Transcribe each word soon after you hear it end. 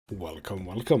Welcome,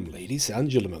 welcome, ladies and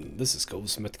gentlemen. This is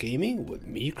Ghostmet Gaming with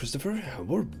me, Christopher, and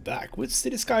we're back with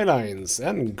City Skylines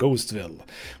and Ghostville,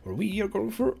 where we are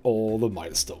going for all the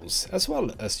milestones, as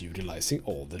well as utilizing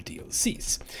all the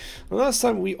DLCs. And last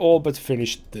time we all but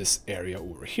finished this area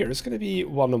over here. It's going to be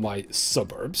one of my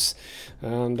suburbs,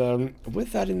 and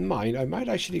with that in mind, I might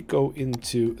actually go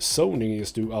into zoning and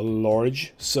just do a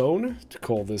large zone to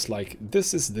call this like,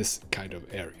 this is this kind of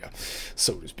area,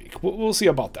 so to speak. We'll see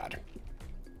about that.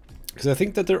 Because I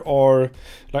think that there are,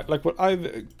 like what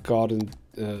I've gotten,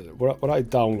 what I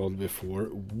downloaded before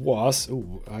was,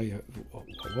 what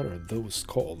are those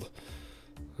called?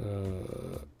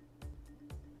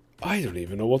 I don't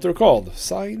even know what they're called.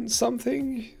 Sign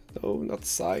something? No, not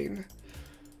sign.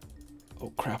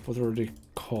 Oh crap, what are they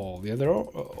called? Yeah, there are,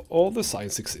 all the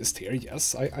signs exist here,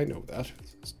 yes, I know that.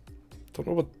 Don't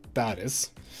know what that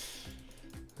is.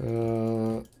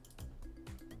 Can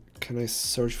I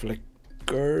search for like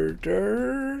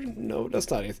girder? No, that's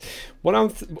not it. What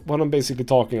I'm basically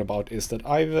talking about is that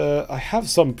I have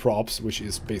some props, which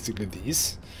is basically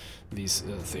these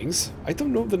things. I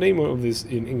don't know the name of this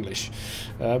in English,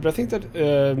 but I think that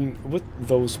with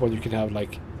those one you can have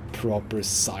like proper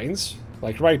signs.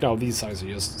 Like right now these signs are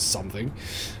just something,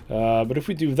 but if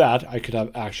we do that I could have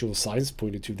actual signs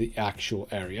pointing to the actual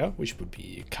area, which would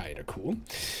be kind of cool.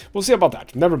 We'll see about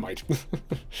that, never mind.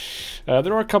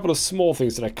 There are a couple of small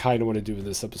things that I kind of want to do in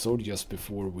this episode just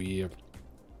before we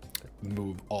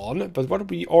move on, but what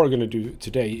we are going to do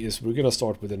today is we're going to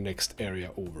start with the next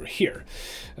area over here.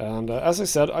 And as I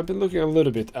said, I've been looking a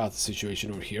little bit at the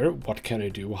situation over here. What can I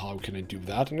do? How can I do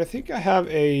that? And I think I have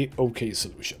a okay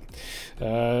solution.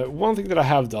 One thing that I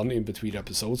have done in between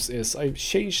episodes is I've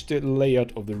changed the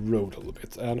layout of the road a little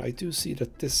bit, and I do see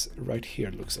that this right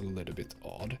here looks a little bit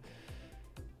odd.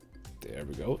 There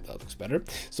we go, that looks better.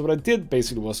 So what I did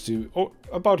basically was to,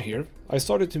 about here, I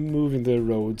started to move in the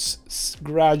roads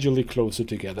gradually closer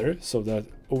together, so that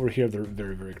over here they're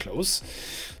very, very close.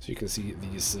 So you can see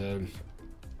these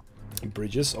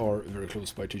bridges are very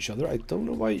close by to each other. I don't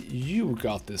know why you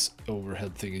got this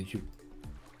overhead thing and you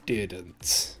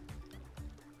didn't.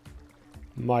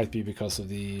 Might be because of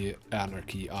the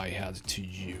anarchy I had to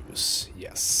use,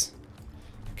 yes.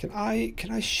 Can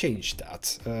I change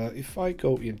that? If I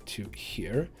go into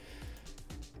here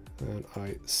and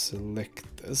I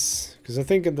select this, because I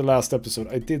think in the last episode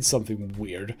I did something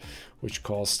weird which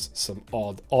caused some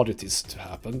oddities to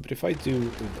happen. But if I do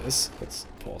this, let's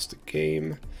pause the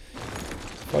game.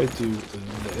 If I do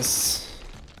this,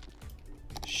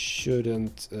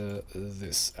 shouldn't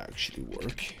this actually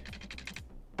work?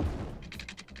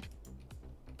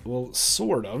 Well,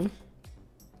 sort of.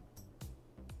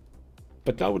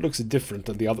 But now it looks different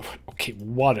than the other one. Okay,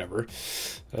 whatever.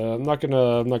 I'm not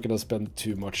gonna spend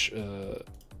too much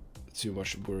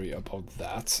worry about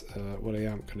that. What I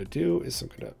am gonna do is I'm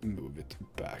gonna move it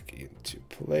back into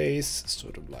place,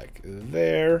 sort of like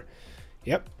there.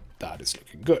 Yep, that is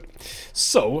looking good.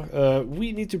 So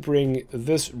we need to bring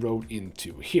this road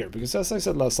into here, because as I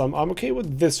said last time, I'm okay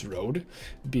with this road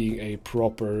being a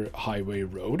proper highway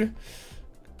road.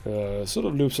 Sort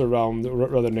of loops around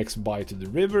rather next by to the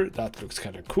river. That looks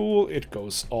kind of cool. It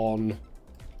goes on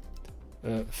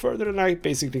further than I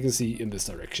basically can see in this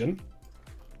direction.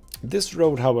 This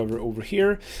road, however, over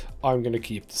here, I'm going to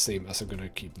keep the same as I'm going to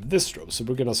keep this road. So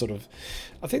we're going to sort of,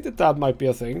 I think that might be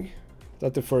a thing,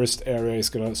 that the first area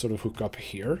is going to sort of hook up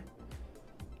here.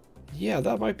 Yeah,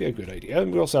 that might be a good idea.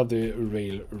 And we also have the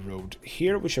railroad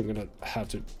here, which I'm going to have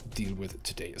to deal with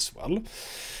today as well.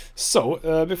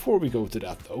 So, before we go to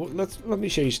that though, let me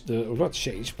change the, or not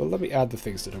change, but let me add the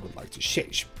things that I would like to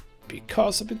change.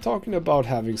 Because I've been talking about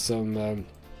having some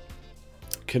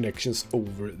connections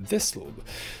over this little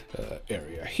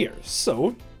area here.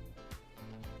 So,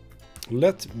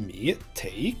 let me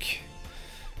take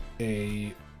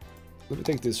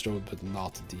this road, but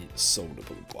not the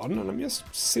zonable one. And I'm just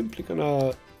simply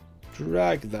gonna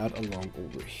drag that along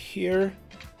over here.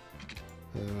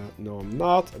 No, I'm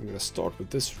not. I'm gonna start with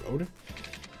this road,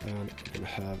 and I'm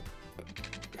gonna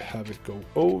have it go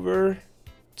over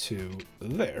to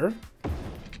there.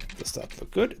 Does that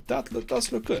look good? That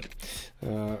does look good.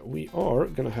 We are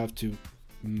gonna have to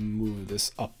move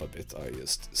this up a bit. I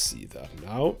just see that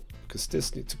now, because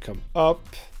this needs to come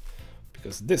up,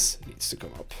 because this needs to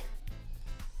come up.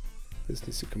 This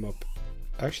needs to come up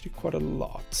actually quite a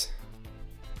lot.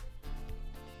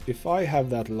 If I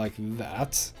have that like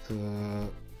that,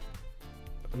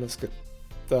 let's get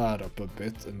that up a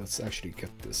bit, and let's actually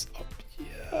get this up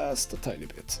just a tiny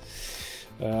bit.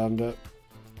 And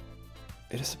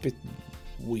it is a bit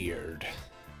weird.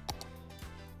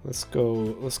 Let's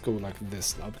go like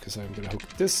this now, because I'm gonna hook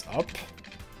this up,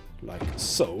 like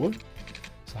so.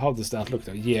 So how does that look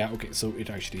now? Yeah, okay, so it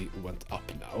actually went up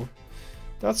now.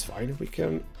 That's fine, we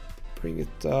can bring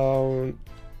it down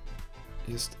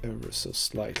just ever so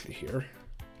slightly here.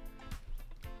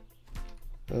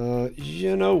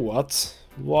 You know what?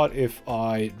 What if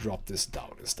I drop this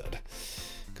down instead?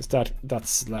 Because that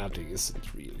slanting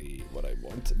isn't really what I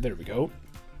want. There we go.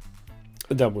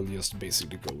 And then we'll just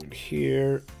basically go in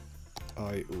here.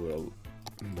 I will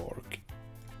mark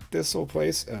this whole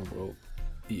place and we'll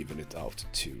even it out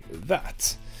to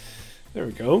that. There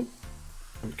we go.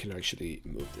 We can actually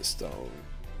move this down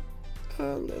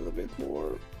a little bit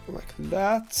more like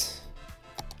that.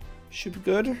 Should be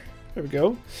good. There we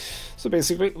go. So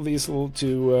basically these little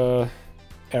two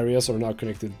areas are now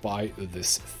connected by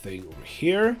this thing over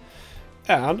here.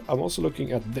 And I'm also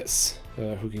looking at this,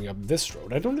 hooking up this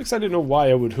road. I don't exactly know why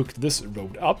I would hook this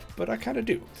road up, but I kind of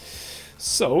do.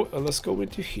 So let's go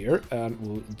into here and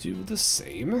we'll do the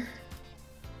same.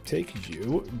 Take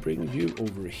you, bring you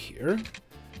over here.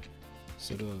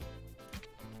 Sort of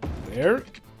there.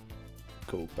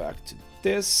 Go back to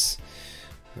this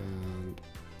and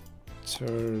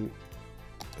turn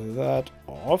that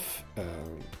off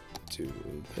and do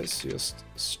this just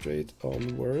straight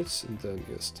onwards and then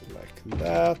just like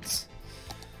that.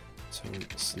 Turn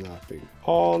snapping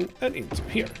on and into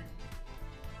here.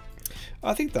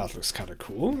 I think that looks kind of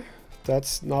cool.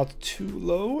 That's not too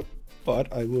low,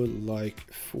 but I would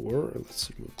like for,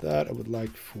 let's remove that, I would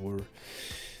like for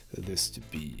this to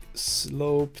be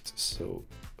sloped, so,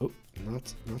 oh,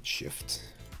 not shift.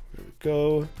 There we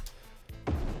go.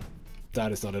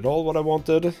 That is not at all what I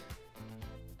wanted.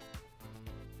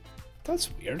 That's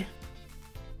weird.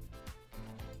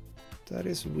 That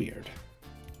is weird.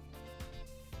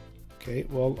 Okay,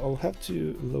 well, I'll have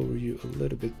to lower you a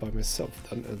little bit by myself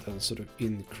then, and then sort of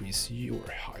increase your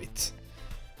height.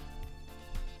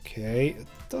 Okay, it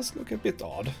does look a bit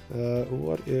odd.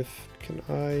 What if, can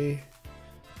I,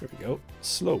 there we go,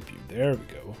 slope you, there we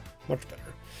go, much better.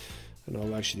 And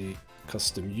I'll actually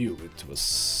custom you into a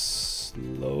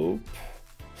slope.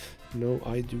 No,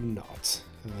 I do not.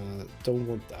 Don't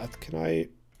want that. Can I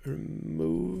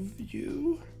remove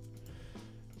you?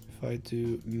 If I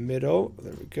do middle,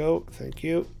 there we go, thank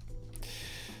you.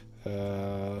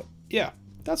 Yeah,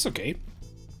 that's okay.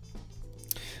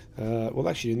 Well,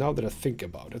 actually, now that I think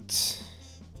about it,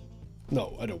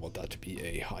 no, I don't want that to be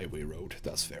a highway road.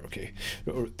 That's fair, okay.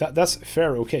 Or that's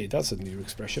fair, okay. That's a new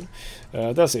expression.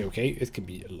 That's okay. It can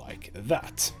be like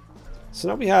that. So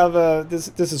now we have this.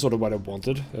 This is sort of what I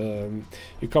wanted.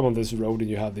 You come on this road and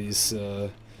you have these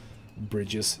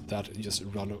bridges that just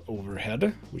run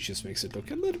overhead, which just makes it look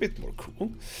a little bit more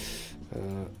cool.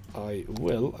 I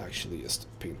will actually just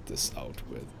paint this out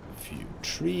with a few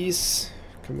trees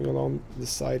coming along the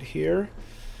side here.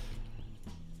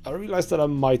 I realized that I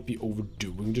might be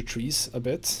overdoing the trees a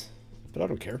bit, but I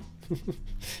don't care.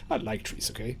 I like trees,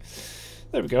 okay?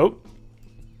 There we go.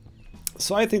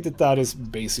 So I think that that is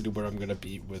basically where I'm going to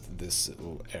be with this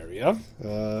little area.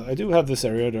 I do have this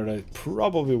area that I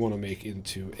probably want to make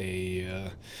into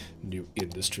a new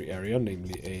industry area,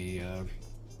 namely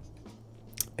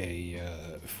a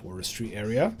forestry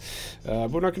area.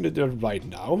 We're not going to do it right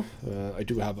now. I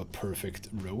do have a perfect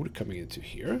road coming into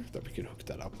here that we can hook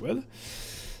that up with.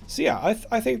 So yeah,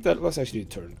 I think that let's actually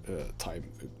turn time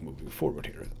moving forward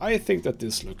here. I think that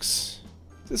this looks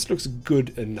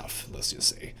good enough, let's just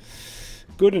say.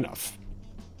 Good enough.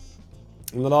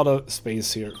 And a lot of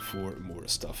space here for more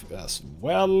stuff as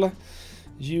well.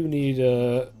 You need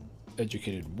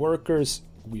educated workers.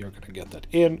 We are going to get that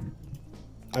in.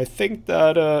 I think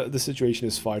that the situation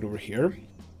is fine over here.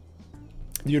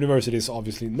 The university is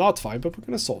obviously not fine, but we're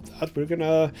going to solve that. We're going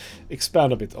to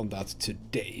expand a bit on that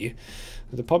today.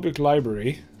 The public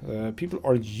library, people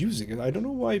aren't using it. I don't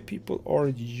know why people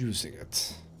aren't using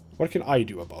it. What can I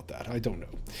do about that? I don't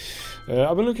know.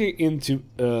 I've been looking into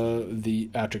the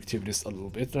attractiveness a little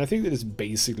bit, and I think that it's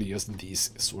basically just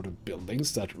these sort of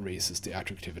buildings that raises the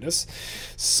attractiveness.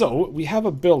 So we have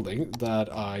a building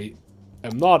that I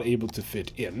am not able to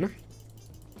fit in,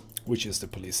 which is the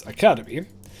police academy,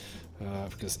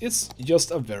 because it's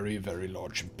just a very, very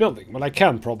large building. Well, I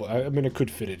can probably, I mean, I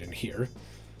could fit it in here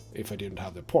if I didn't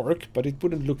have the park, but it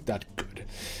wouldn't look that good.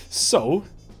 So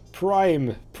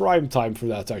prime time for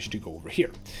that to actually go over here.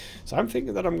 So I'm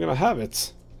thinking that I'm gonna have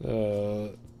it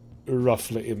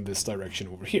roughly in this direction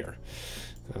over here,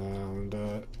 and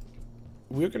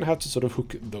we're gonna have to sort of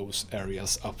hook those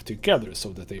areas up together so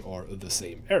that they are the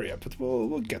same area, but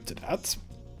we'll get to that.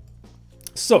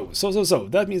 So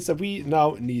that means that we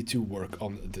now need to work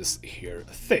on this here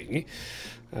thing,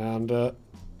 and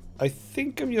I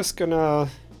think I'm just gonna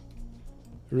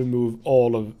remove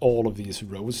all of these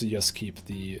rows, just keep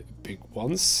the big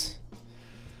ones.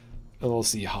 And I'll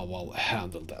see how I'll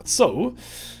handle that. So,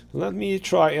 let me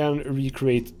try and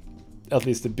recreate at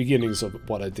least the beginnings of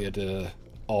what I did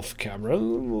off camera.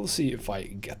 We'll see if I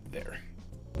get there.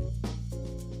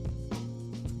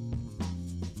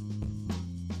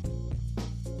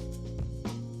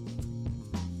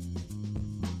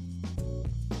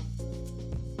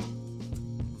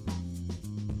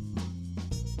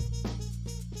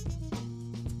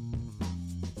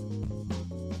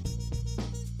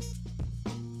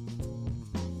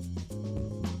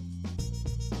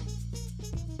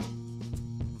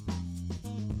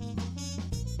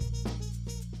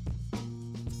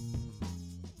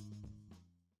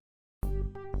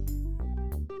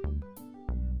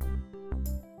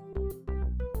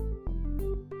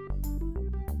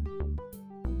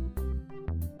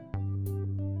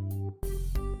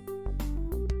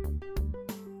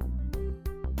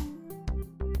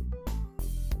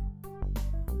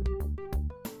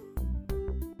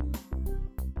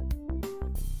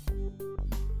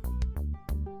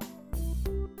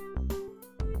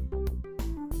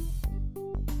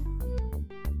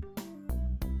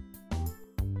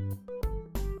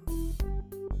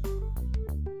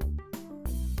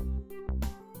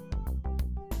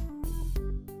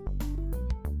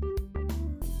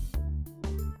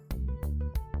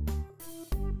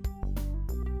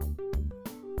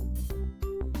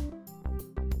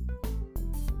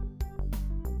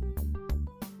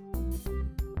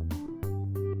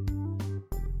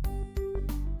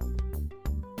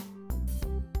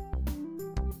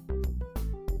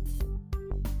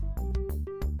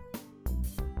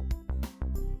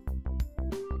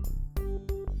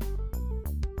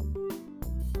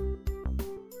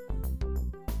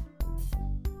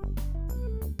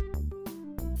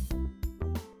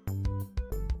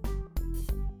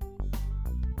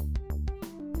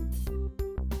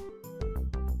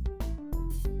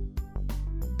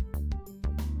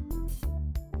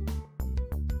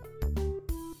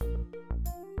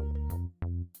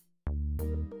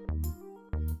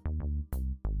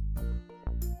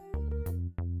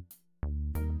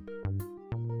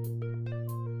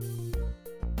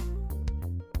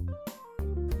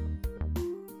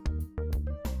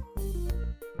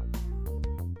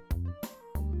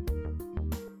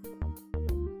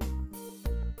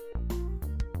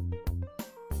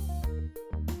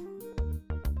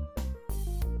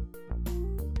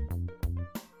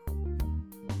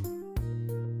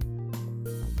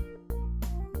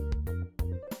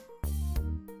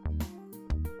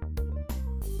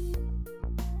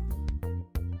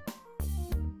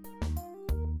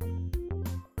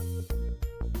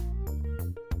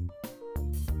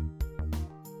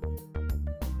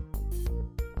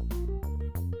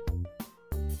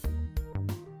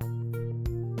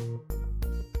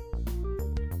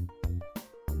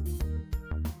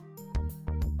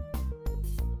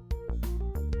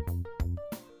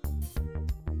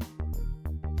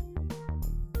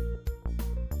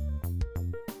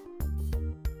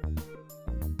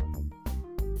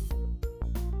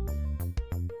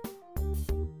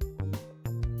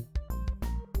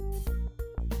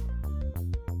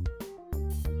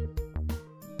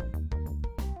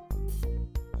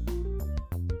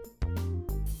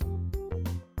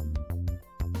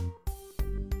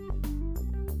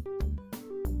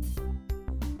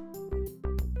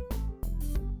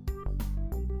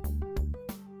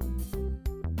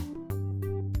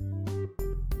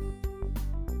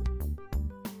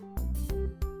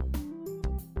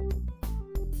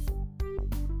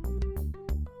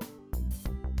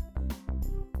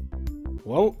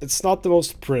 Well, it's not the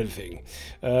most pretty thing.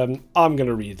 I'm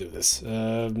gonna redo this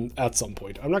at some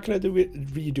point. I'm not gonna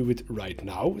redo it right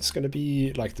now. It's gonna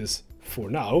be like this for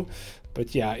now.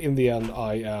 But yeah, in the end,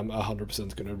 I am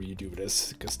 100% gonna redo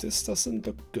this because this doesn't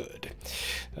look good.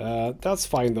 That's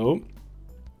fine though.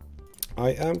 I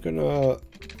am gonna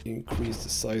increase the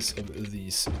size of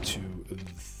these two,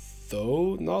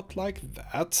 though not like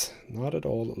that. Not at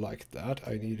all like that.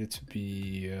 I need it to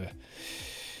be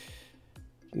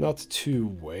not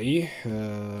two-way,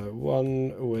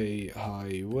 one-way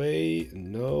highway.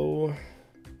 No,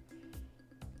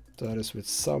 that is with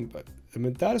some. I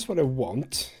mean, that is what I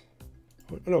want.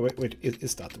 No, wait,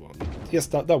 is that the one? Yes,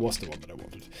 that was the one that I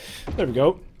wanted. There we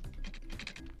go.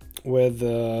 With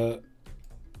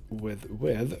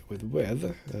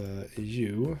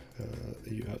you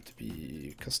have to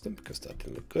be custom because that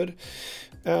didn't look good,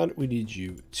 and we need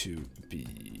you to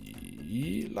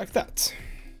be like that.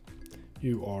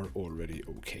 You are already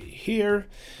okay here,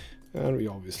 and we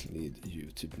obviously need you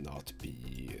to not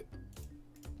be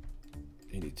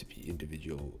you need to be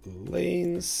individual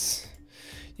lanes.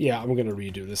 Yeah, I'm gonna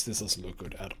redo this. This doesn't look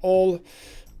good at all.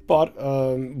 But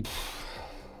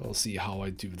I'll see how I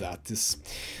do that. This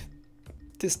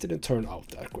didn't turn out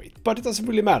that great, but it doesn't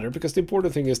really matter because the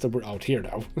important thing is that we're out here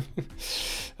now.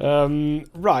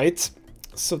 Right,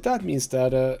 so that means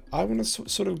that I want to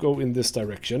sort of go in this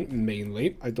direction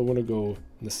mainly. I don't want to go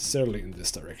necessarily in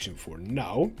this direction for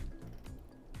now.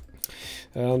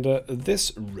 And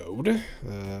this road,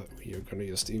 we are going to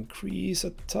just increase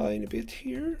a tiny bit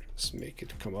here. Let's make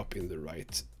it come up in the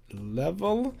right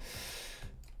level.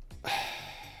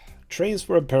 Trains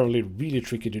were apparently really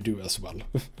tricky to do as well.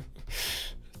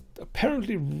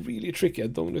 Apparently really tricky. I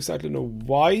don't exactly know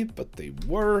why, but they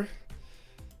were.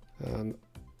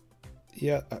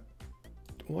 Yeah,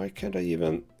 why can't I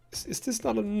even... Is this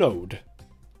not a node?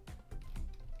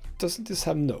 Doesn't this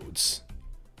have nodes?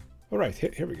 Alright,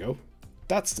 here we go.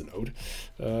 That's the node.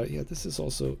 Yeah, this is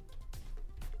also...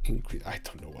 I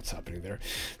don't know what's happening there.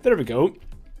 There we go.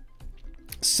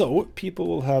 So, people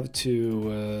will have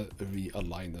to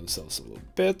realign themselves a little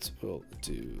bit. We'll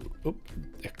do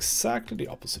exactly the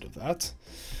opposite of that.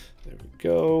 There we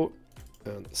go.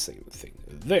 And the same thing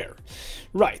there.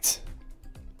 Right.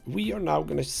 We are now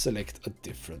going to select a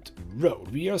different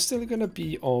road. We are still going to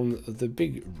be on the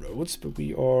big roads, but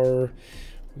we're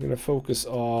going to focus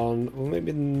on, well,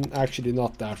 maybe actually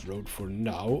not that road for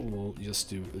now. We'll just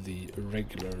do the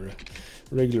regular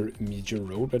medium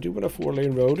road. I do want a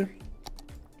 4-lane road.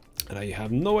 And I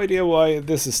have no idea why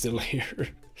this is still here.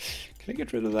 Can I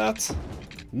get rid of that?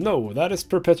 No, that is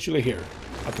perpetually here,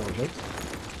 apparently.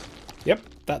 Yep,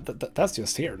 that's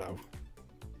just here now.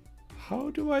 How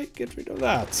do I get rid of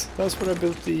that? That's where I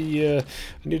built the... I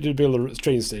needed to build a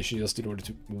train station just in order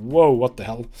to... Whoa, what the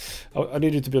hell? I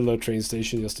needed to build a train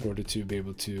station just in order to be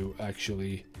able to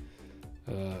actually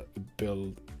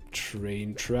build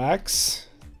train tracks.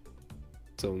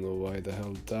 Don't know why the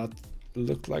hell that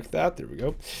looked like that. There we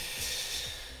go.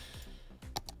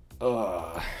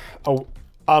 Oh,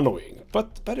 annoying,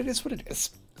 but it is what it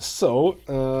is. So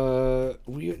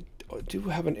we do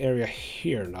have an area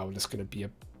here now that's going to be a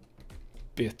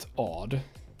bit odd.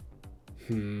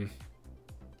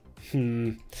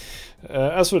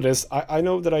 As for this, I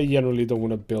know that I generally don't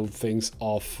want to build things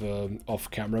off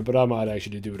camera, but I might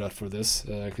actually do that for this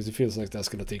because it feels like that's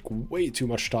going to take way too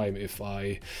much time if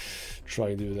I try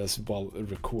and do this while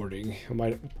recording.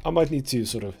 I might need to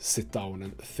sort of sit down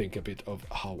and think a bit of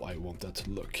how I want that to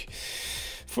look.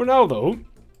 For now, though,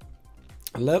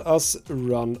 let us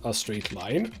run a straight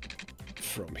line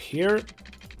from here,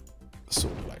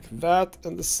 sort of like that,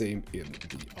 and the same in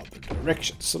the other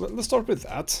direction. So let's start with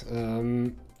that.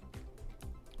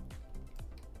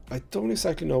 I don't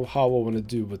exactly know how I want to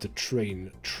do with the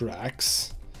train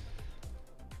tracks.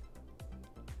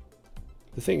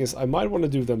 The thing is, I might want to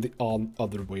do them the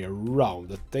other way around,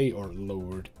 that they are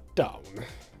lowered down.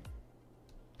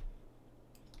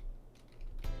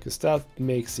 Because that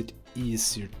makes it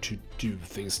easier to do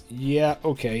things. Yeah,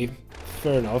 okay,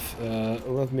 fair enough.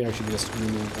 Let me actually just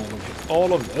remove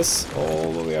all of this,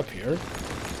 all the way up here.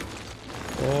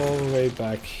 All the way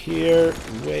back here,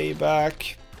 way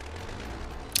back.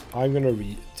 I'm gonna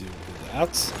redo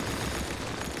that.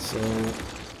 So,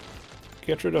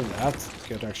 get rid of that.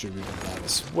 Get actually rid of that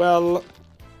as well.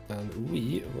 And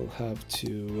we will have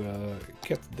to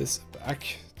get this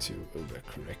back to the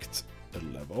correct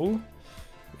level,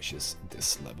 which is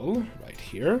this level right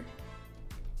here.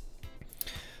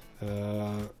 We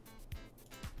are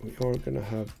gonna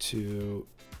have to...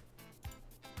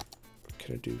 What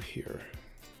can I do here?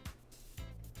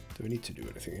 Do I need to do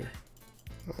anything here?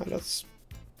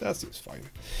 That seems fine.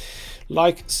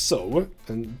 Like so,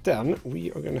 and then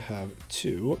we are gonna have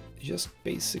to just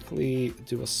basically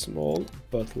do a small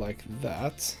but like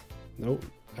that. No,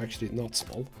 actually not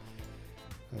small.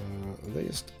 They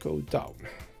just go down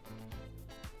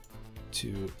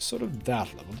to sort of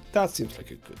that level. That seems like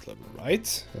a good level,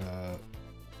 right?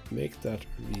 Make that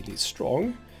really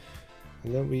strong.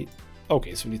 And then we...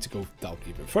 Okay, so we need to go down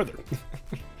even further.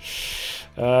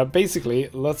 Basically,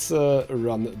 let's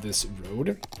run this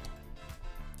road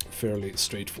fairly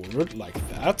straightforward like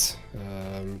that.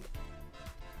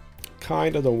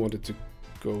 Kinda don't want it to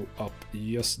go up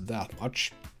just that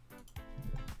much,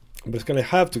 but it's gonna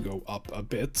have to go up a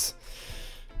bit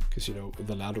because, you know,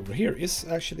 the land over here is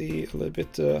actually a little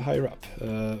bit higher up.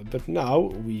 But now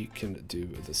we can do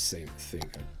the same thing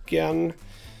again.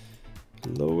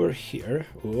 Lower here.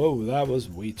 Oh, that was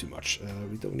way too much.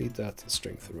 We don't need that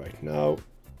strength right now.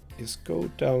 Just go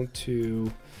down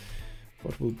to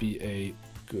what will be a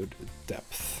good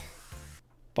depth.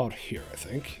 About here, I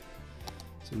think.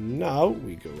 So now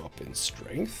we go up in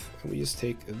strength and we just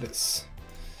take this.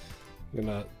 I'm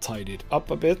gonna tidy it up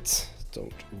a bit,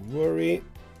 don't worry.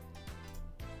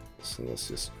 So let's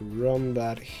just run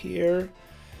that here,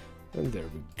 and there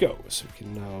we go. So we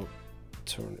can now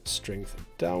turn strength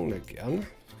down again,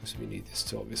 because we need this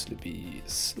to obviously be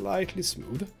slightly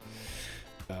smooth.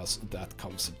 As that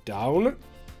comes down,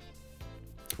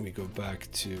 we go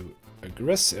back to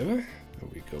aggressive,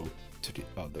 and we go to the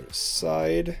other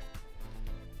side.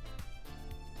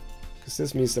 Because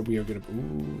this means that we are gonna...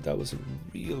 Ooh, that was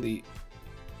really...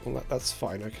 Well, that's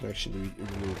fine. I can actually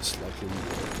remove slightly more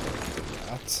than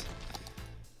that.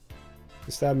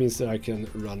 Because that means that I can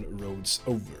run roads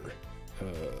over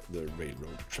the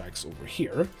railroad tracks over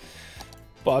here.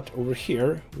 But over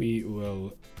here, we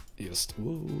will just...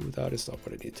 Ooh, that is not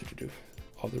what I needed to do.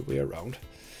 Other way around.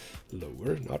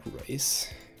 Lower, not raise.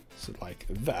 So like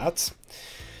that.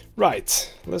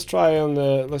 Right. Let's try and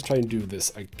do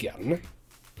this again.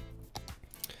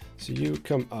 So you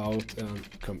come out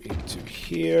and come into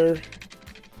here.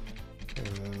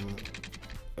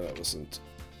 That wasn't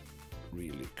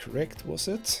really correct, was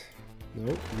it?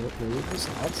 No, it was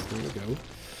not. There we go.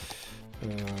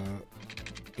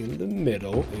 In the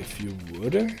middle, if you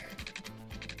would.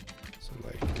 So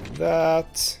like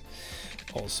that.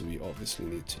 Also, we obviously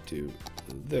need to do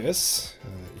this.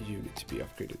 You need to be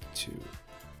upgraded to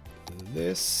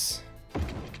this.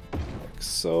 Like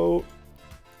so.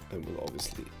 And we'll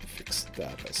obviously fix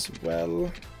that as well.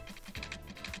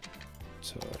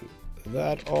 Turn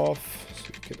that off.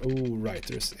 So we can, oh, right,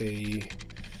 there's a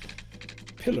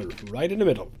pillar right in the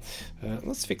middle.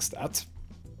 Let's fix that.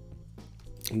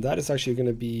 And that is actually going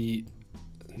to be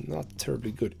not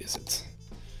terribly good, is it?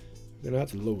 We're going to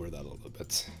have to lower that a little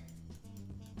bit.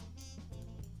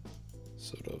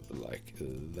 Sort of like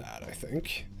that, I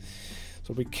think.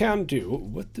 So we can do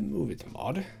with the Move It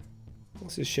mod.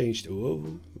 Let's just change to...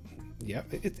 Oh, yeah,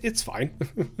 it's fine.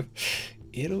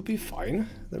 It'll be fine.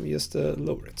 Let me just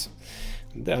lower it.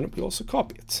 And then we also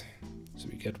copy it. So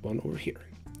we get one over here.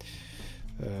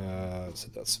 So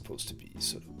that's supposed to be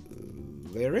sort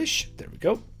of there-ish. There we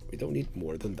go. We don't need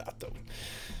more than that, though.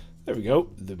 There we go.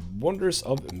 The wonders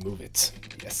of Move It.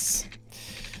 Yes.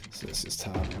 So let's just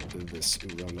have this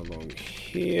run along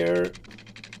here.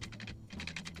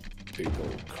 Big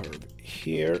old curve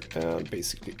here, and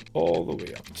basically all the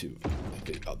way up to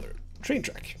the other train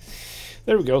track.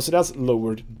 There we go, so that's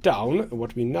lowered down.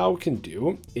 What we now can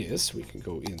do is we can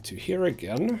go into here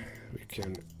again. We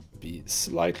can be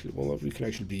slightly, well, we can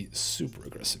actually be super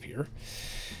aggressive here.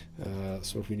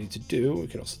 So what we need to do, we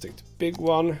can also take the big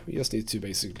one. We just need to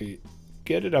basically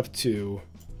get it up to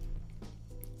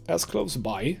as close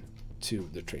by to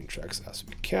the train tracks as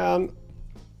we can.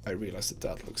 I realize that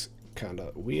that looks kind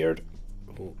of weird.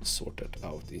 We'll sort that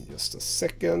out in just a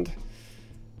second.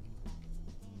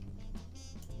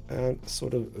 And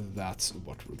sort of that's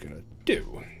what we're gonna do.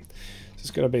 So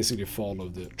it's gonna basically follow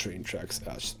the train tracks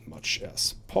as much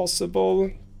as possible.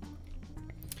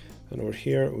 And over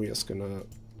here we're just gonna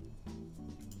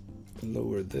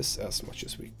lower this as much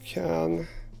as we can.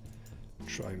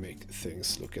 Try and make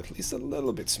things look at least a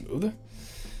little bit smooth.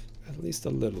 At least a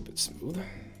little bit smooth.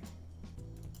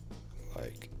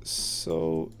 Like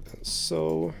so and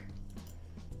so.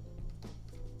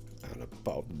 And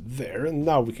about there. And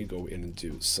now we can go in and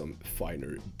do some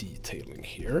finer detailing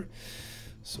here.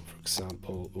 So for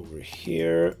example, over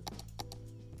here,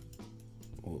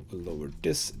 we'll lower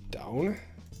this down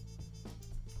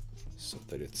so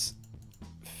that it's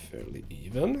fairly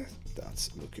even. That's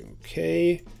looking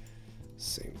okay.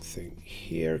 Same thing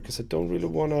here, because I don't really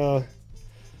want to...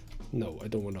 No, I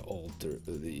don't want to alter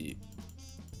the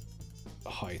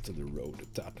height of the road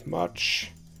that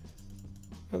much.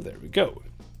 And there we go.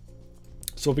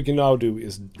 So what we can now do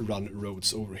is run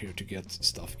roads over here to get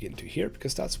stuff into here,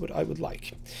 because that's what I would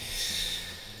like.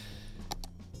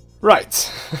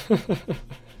 Right.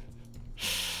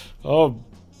 Oh,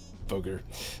 bugger.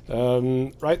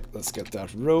 Right, let's get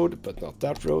that road, but not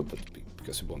that road, but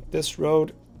because we want this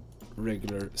road.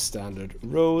 Regular standard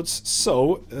roads.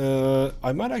 So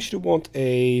I might actually want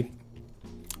I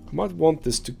might want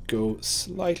this to go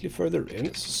slightly further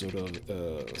in. So sort of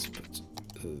let's put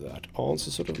that on. So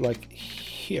sort of like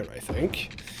here, I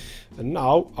think. And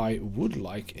now I would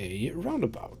like a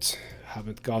roundabout.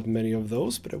 Haven't got many of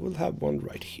those, but I will have one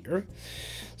right here.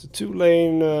 So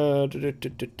 2-lane.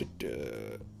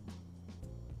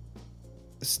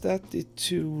 Is that the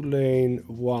 2-lane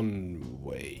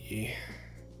one-way?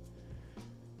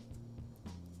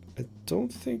 I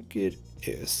don't think it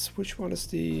is. Which one is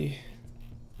the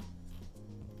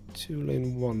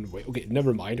 2-lane one-way? Okay,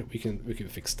 never mind. We can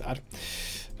fix that.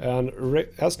 And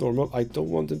as normal, I don't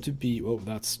want them to be, oh,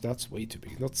 that's way too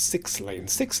big, not 6 lane.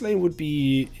 6 lane would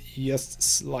be just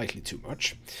slightly too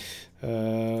much.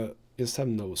 Just have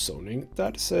no zoning.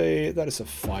 That is a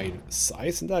fine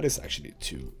size, and that is actually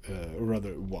two, or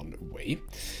rather one way.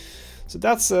 So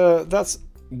that's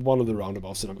one of the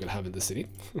roundabouts that I'm gonna have in the city.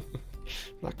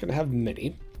 Not gonna have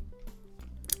many.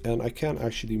 And I can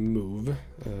actually move.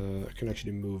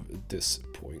 This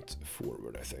point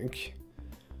forward, I think.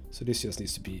 So this just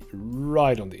needs to be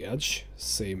right on the edge.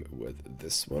 Same with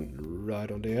this one, right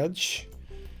on the edge.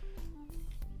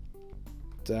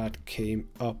 That came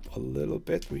up a little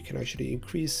bit. We can actually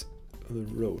increase the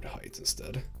road height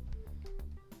instead.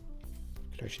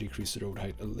 We can actually increase the road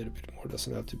height a little bit more.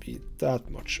 Doesn't have to be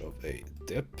that much of a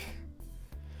dip.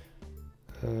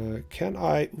 Can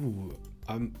I? Ooh,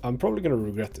 I'm probably gonna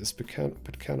regret this, but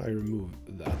can I remove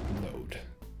that node?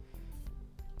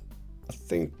 I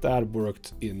think that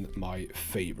worked in my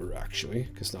favor actually,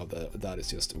 because now that is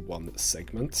just one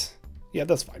segment. Yeah,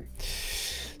 that's fine.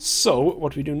 So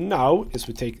what we do now is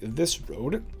we take this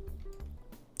road,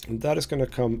 and that is gonna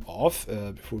come off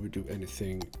before we do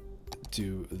anything.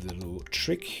 Do the little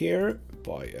trick here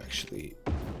by actually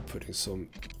putting some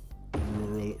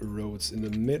rural roads in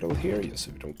the middle here, just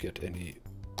so we don't get any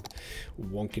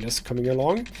wonkiness coming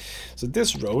along. So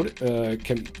this road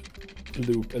can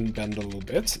loop and bend a little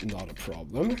bit, not a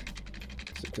problem.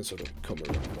 So you can sort of come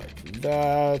around like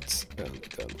that, and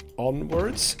then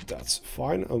onwards. That's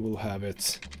fine, and we'll have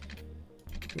it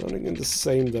running in the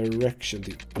same direction,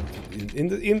 in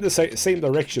the same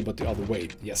direction, but the other way.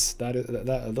 Yes,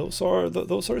 those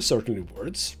are certainly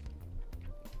words.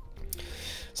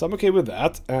 So I'm okay with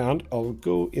that, and I'll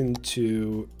go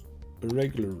into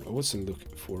regular roads and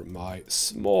look for my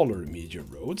smaller medium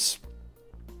roads,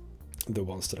 the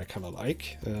ones that I kind of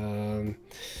like,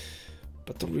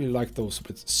 but don't really like those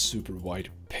with super wide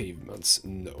pavements.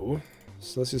 No,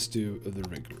 so let's just do the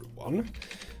regular one,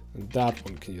 and that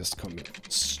one can just come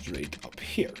straight up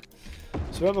here.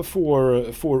 So we have a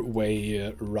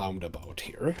four-way roundabout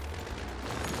here.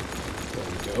 There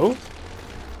we go.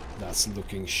 That's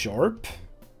looking sharp.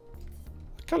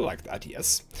 Kind of like that,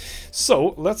 yes.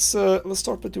 So let's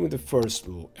start by doing the first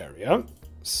little area.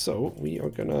 So we're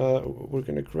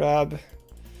gonna grab.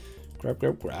 We're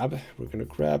gonna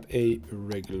grab a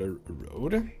regular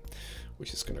road,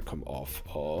 which is gonna come off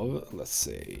of, let's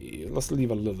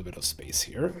leave a little bit of space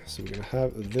here. So we're gonna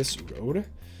have this road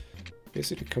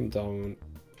basically come down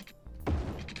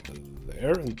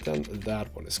there, and then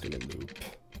that one is gonna loop.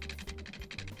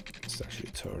 Let's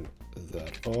actually turn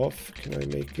that off. Can I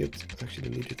make it? Actually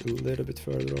need it a little bit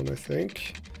further on, I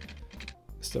think.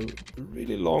 It's a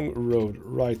really long road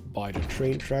right by the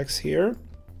train tracks here.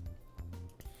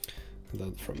 And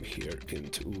then from here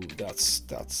into, ooh, that's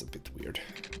a bit weird.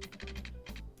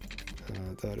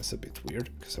 That is a bit weird,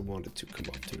 because I wanted to come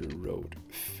up to the road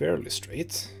fairly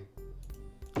straight.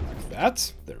 Like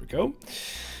that. There we go.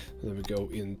 And then we go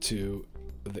into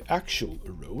the actual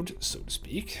road, so to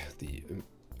speak. The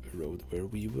road where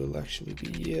we will actually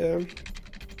be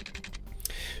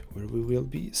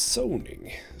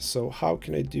zoning. So how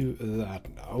can I do that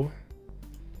now?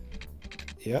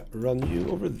 Yeah, run you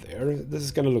over there. This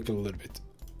is gonna look a little bit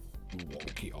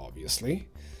wonky, obviously.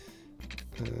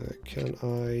 Can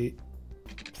I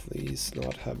please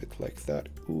not have it like that?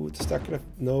 Ooh, is that gonna,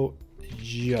 no,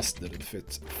 just didn't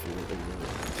fit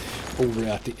for over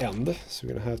at the end. So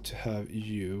we're gonna have to have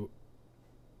you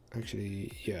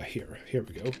actually, yeah, here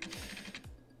we go.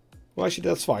 Well, actually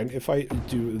that's fine. If I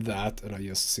do that and I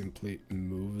just simply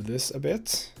move this a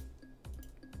bit,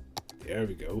 there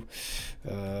we go.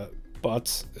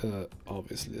 But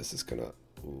obviously this is gonna,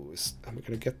 ooh, am I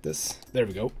gonna get this? There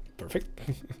we go, perfect.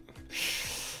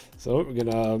 So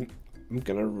I'm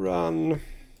gonna run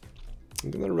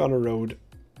a road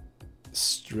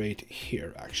straight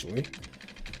here actually.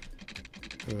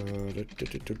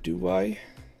 Do I?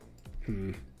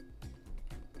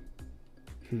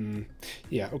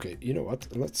 Yeah, okay, you know what,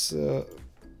 let's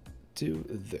do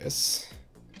this.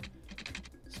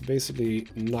 So basically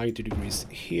 90 degrees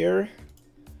here,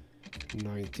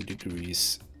 90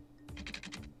 degrees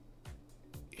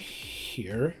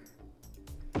here,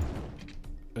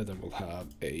 and then we'll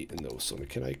have a no zone.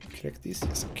 Can I connect these?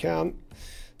 Yes, I can.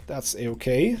 That's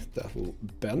a-okay. That will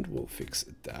bend, we'll fix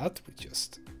that. We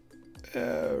just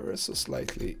so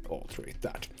slightly alterate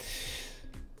that.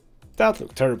 That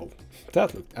looked terrible.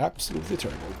 That looked absolutely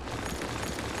terrible.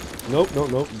 Nope,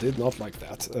 did not like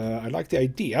that. I like the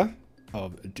idea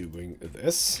of doing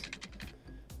this.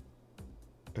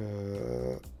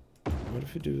 What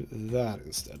if we do that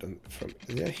instead? And from,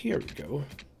 yeah, here we go.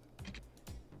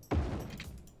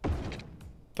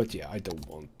 But yeah, I don't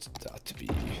want that to be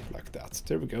like that.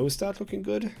 There we go. Is that looking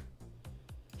good?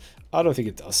 I don't think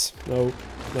it does. No,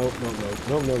 no, no, no,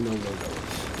 no, no, no, no, no,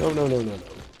 no, no, no, no, no.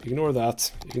 Ignore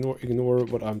that. Ignore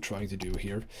what I'm trying to do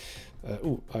here.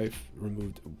 Oh, I've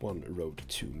removed one road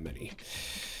too many.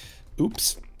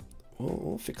 Oops. Well,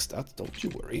 we'll fix that. Don't you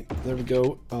worry. There we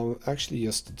go. I'll actually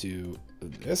just do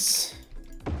this,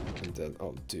 and then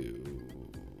I'll do.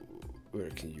 Where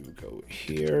can you go?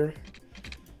 Here.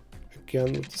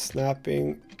 Again with the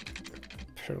snapping.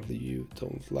 Apparently you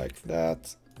don't like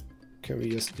that. Can we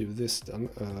just do this then?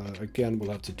 Again,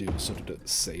 we'll have to do sort of the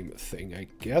same thing, I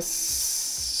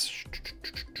guess.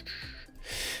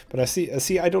 But I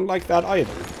see. I don't like that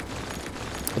either.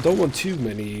 I don't want too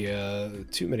many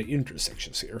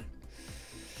intersections here.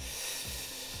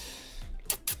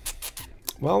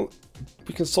 Well,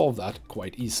 we can solve that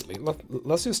quite easily.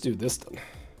 Let's just do this then.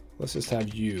 Let's just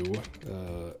have you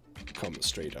come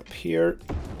straight up here,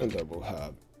 and then we'll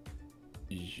have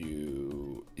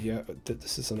you. Yeah,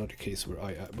 this is another case where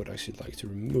I would actually like to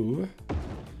remove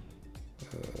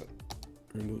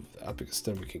that, because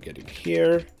then we can get in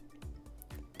here.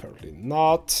 Apparently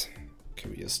not.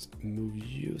 Can we just move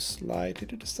you slightly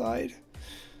to the side?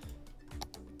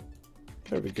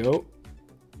 There we go.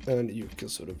 And you can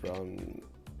sort of run.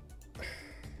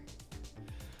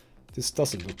 This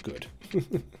doesn't look good.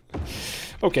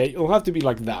 Okay, it'll have to be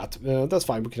like that. That's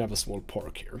fine, we can have a small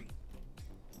park here.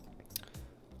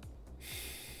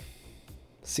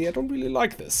 See, I don't really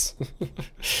like this.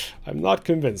 I'm not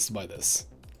convinced by this.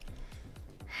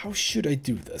 How should I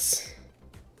do this?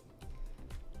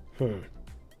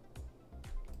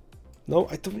 No,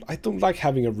 I don't like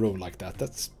having a row like that.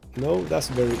 That's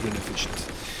very inefficient.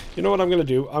 You know what I'm gonna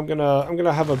do? I'm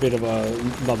gonna have a bit of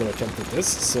another attempt at this.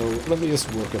 So let me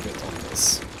just work a bit on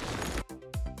this.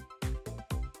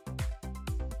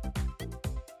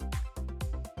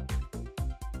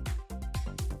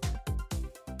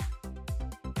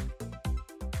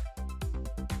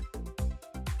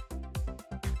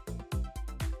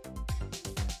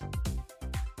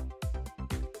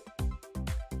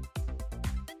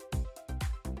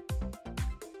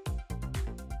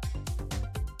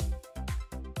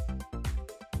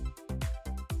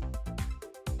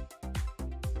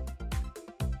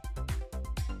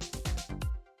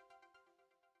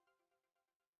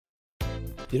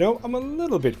 You know, I'm a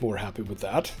little bit more happy with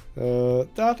that.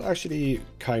 That actually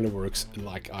kind of works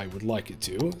like I would like it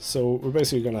to. So we're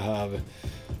basically going to have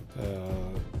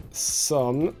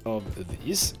some of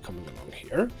these coming along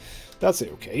here. That's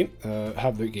okay.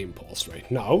 Have the game paused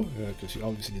right now, because you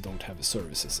obviously don't have the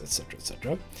services, etc,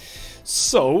 etc.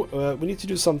 So we need to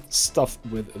do some stuff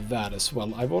with that as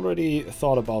well. I've already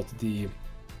thought about the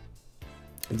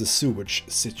sewage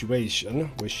situation,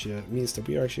 which means that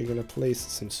we are actually going to place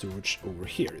some sewage over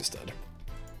here instead.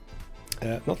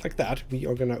 Not like that. We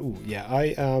are gonna. Ooh, yeah.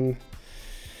 I am.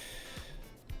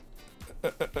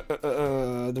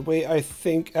 The way I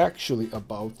think actually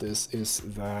about this is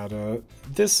that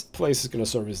this place is going to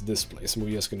service this place, and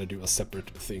we're just going to do a separate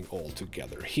thing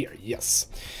altogether here. Yes.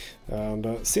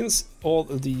 And since all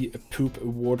the poop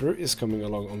water is coming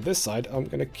along on this side, I'm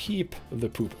going to keep the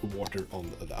poop water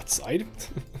on that side.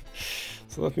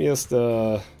 So let me just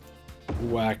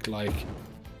whack like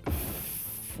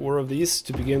 4 of these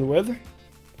to begin with. I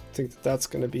think that's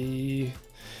going to be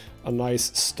a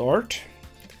nice start.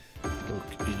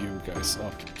 Hook you guys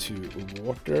up to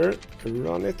water,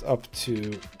 run it up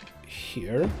to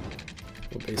here.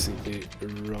 We'll basically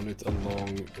run it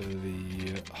along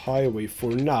the highway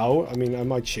for now. I mean, I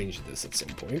might change this at some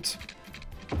point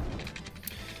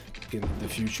in the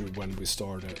future when we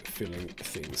start filling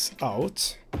things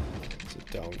out. So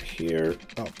down here,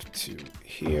 up to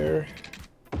here,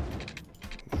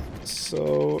 like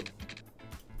so,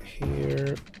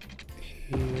 here,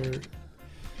 here,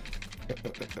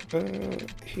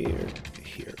 here,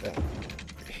 here,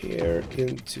 here,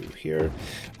 into here.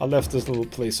 I left this little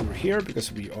place over here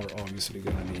because we are obviously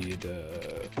gonna need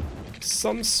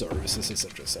some services,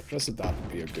 etc, etc, so that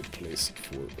would be a good place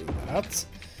for that. So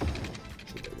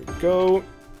there we go.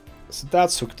 So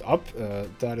that's hooked up.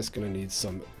 That is gonna need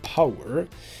some power.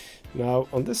 Now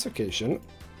on this occasion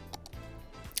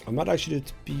I might actually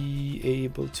be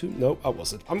able to. No, I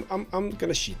wasn't. I'm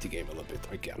gonna cheat the game a little bit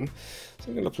again. So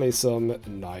I'm gonna play some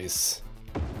nice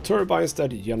turbines that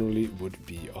generally would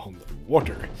be on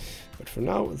water, but for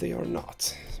now they are not.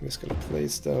 So I'm just gonna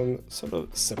place them sort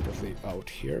of separately out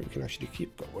here. We can actually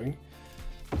keep going.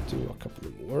 Do a couple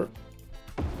of more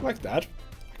like that.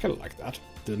 I kind of like that.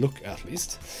 The look, at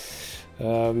least.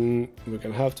 We're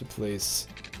gonna have to place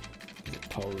the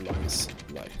power lines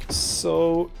like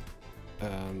so.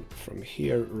 And from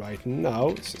here right now,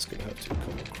 it's just gonna have to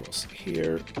come across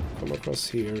here,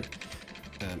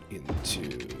 and into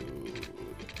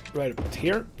right about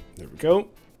here. There we go.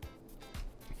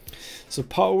 So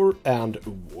power and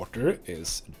water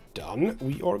is done.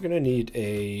 We are gonna need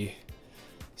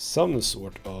some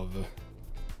sort of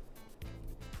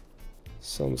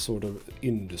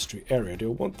industry area.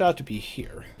 Do I want that to be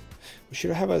here? We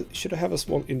should have a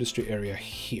small industry area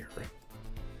here.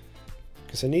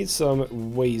 Because I need some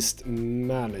waste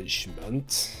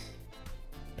management.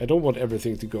 I don't want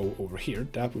everything to go over here.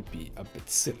 That would be a bit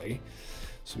silly.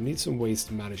 So we need some waste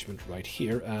management right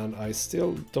here. And I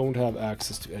still don't have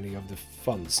access to any of the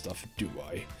fun stuff, do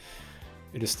I?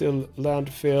 It is still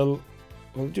landfill.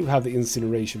 Well, I do have the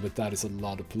incineration, but that is a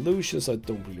lot of pollution, so I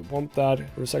don't really want that.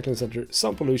 Recycling center,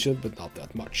 some pollution, but not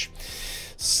that much.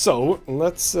 So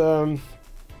let's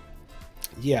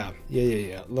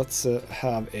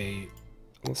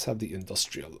Let's have the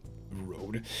industrial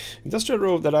road. Industrial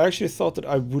road that I actually thought that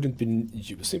I wouldn't be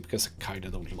using because I kind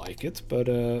of don't like it. But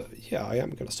yeah, I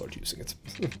am going to start using it,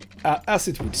 as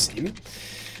it would seem.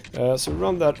 So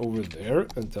run that over there,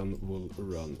 and then we'll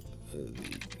run the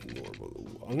normal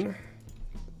one.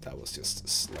 That was just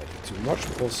slightly too much.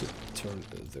 We'll also turn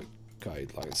the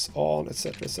guidelines on,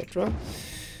 etc, etc.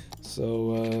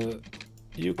 So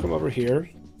you come over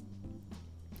here.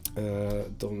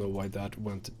 Don't know why that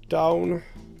went down.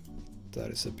 That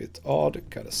is a bit odd,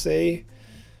 gotta say.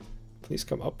 Please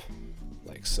come up,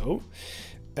 like so.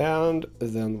 And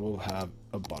then we'll have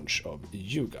a bunch of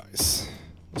you guys.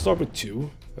 We'll start with 2.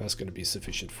 That's gonna be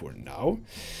sufficient for now.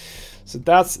 So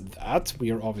that's that.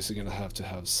 We are obviously gonna have to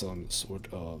have some sort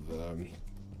of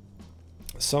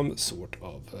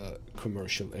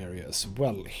commercial area as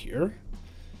well here.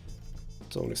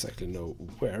 Don't exactly know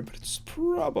where, but it's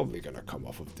probably gonna come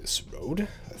off of this road,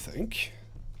 I think,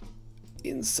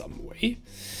 in some way.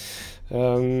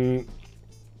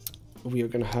 We are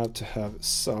gonna have to have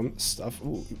some stuff.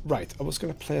 Ooh, right, I was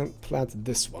gonna plant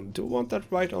this one. Do I want that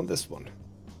right on this one?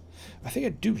 I think I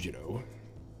do, you know,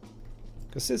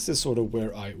 because this is sort of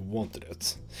where I wanted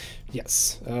it.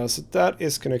 Yes, so that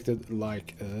is connected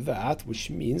like that, which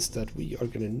means that we are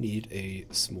gonna need a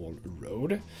small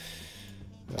road.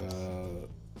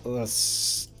 We're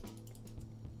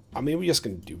just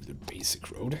gonna do the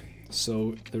basic road.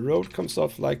 So the road comes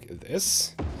off like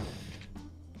this.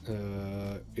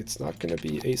 It's not gonna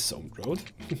be a zone road.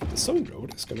 The zone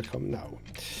road is gonna come now.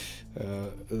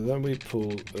 Then we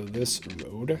pull this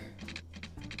road,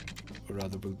 or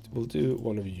rather we'll do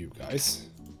one of you guys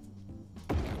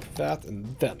like that,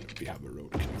 and then we have a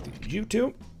road connecting you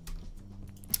two.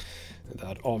 And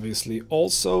that obviously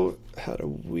also had a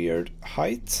weird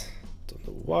height. Don't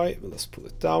know why, but let's pull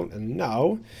it down. And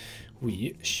now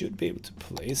we should be able to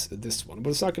place this one. But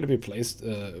it's not going to be placed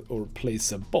or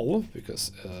placeable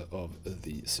because of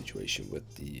the situation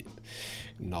with the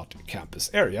not campus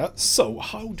area. So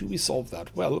how do we solve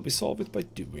that? Well, we solve it by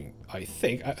doing, I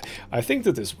think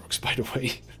that this works, by the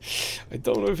way. I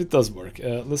don't know if it does work.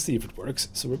 Let's see if it works.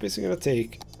 So we're basically going to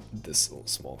take this little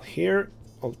small here.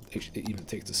 I'll actually even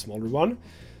take the smaller one.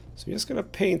 So we're just gonna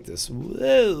paint this.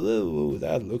 Whoa,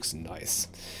 that looks nice.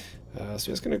 So we're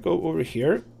just gonna go over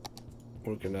here.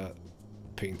 We're gonna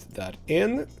paint that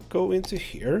in. Go into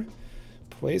here.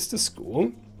 Place the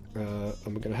school.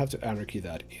 I'm gonna have to anarchy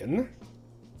that in.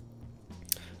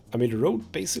 I made the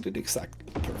road basically the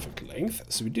exact perfect length.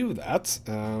 So we do that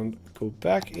and go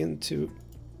back into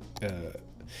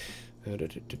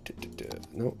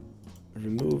no,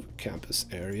 remove campus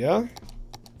area.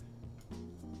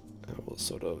 I will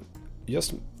sort of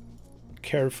just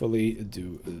carefully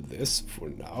do this for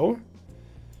now.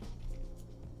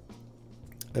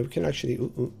 And we can actually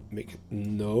make it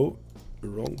no,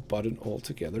 wrong button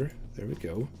altogether. There we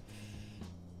go.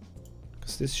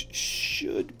 Because this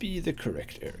should be the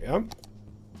correct area.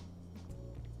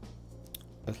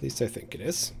 At least I think it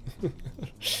is.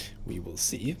 We will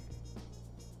see.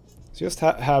 So just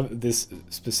have this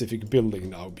specific building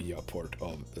now be a part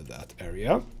of that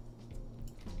area.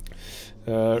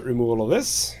 Remove all of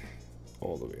this,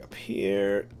 all the way up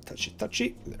here,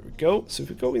 touchy, there we go. So if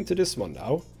we go into this one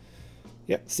now,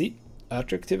 yeah, see,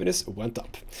 attractiveness went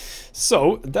up.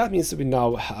 So that means that we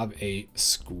now have a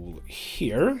school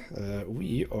here.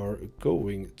 We are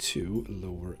going to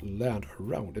lower land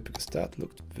around it because that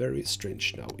looked very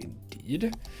strange now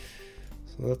indeed.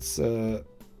 So let's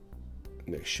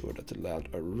make sure that the land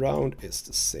around is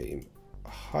the same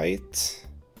height,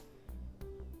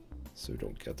 so we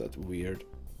don't get that weird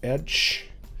edge.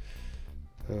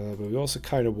 But we also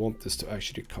kind of want this to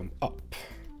actually come up.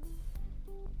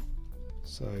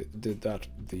 So I did that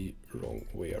the wrong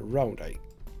way around, I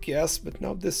guess, but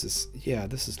now this is, yeah,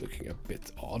 this is looking a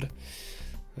bit odd.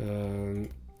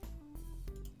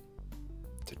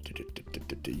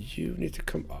 You need to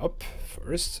come up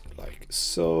first, like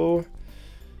so.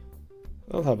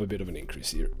 I'll have a bit of an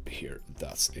increase here.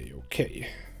 That's a-okay.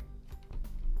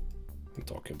 I'm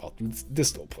talking about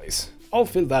this little place. I'll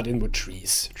fill that in with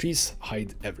trees. Trees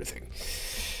hide everything.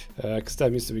 Because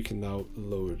that means that we can now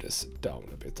lower this down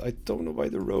a bit. I don't know why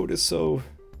the road is so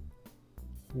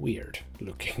weird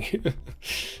looking.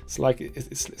 it's like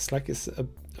it's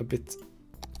a bit.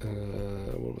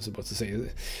 What was I about to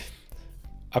say?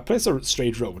 I place a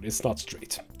straight road. It's not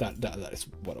straight. That is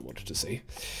what I wanted to say.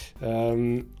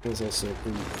 Let's also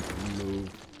remove.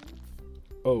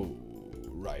 Oh,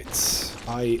 right.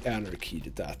 I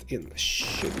anarchied that in.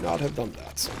 Should not have done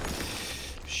that.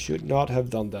 Should not have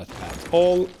done that at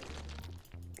all.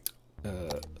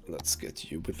 Let's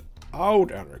get you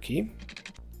without anarchy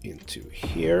into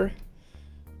here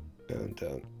and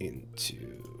then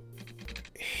into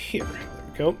here. There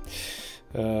we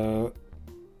go.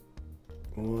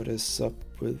 What is up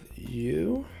with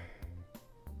you?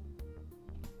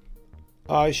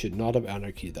 I should not have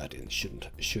anarchy that in,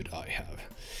 should I have?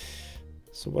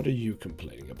 So what are you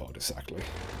complaining about exactly?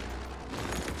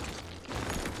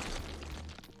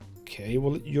 Okay,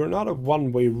 well, you're not a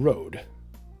one-way road.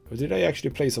 Or did I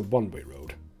actually place a one-way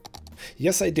road?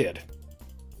 Yes, I did.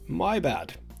 My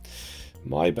bad.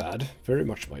 My bad. Very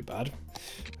much my bad.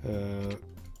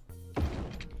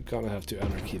 Gonna have to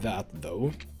anarchy that,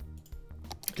 though.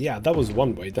 Yeah, that was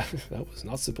one way. That was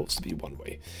not supposed to be one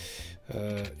way.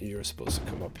 You're supposed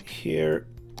to come up here.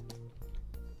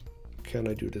 Can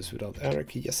I do this without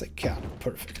anarchy? Yes, I can.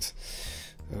 Perfect.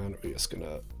 And we're just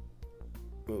gonna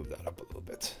move that up a little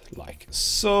bit, like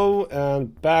so.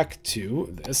 And back to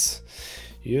this.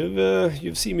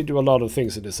 You've seen me do a lot of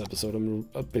things in this episode. I'm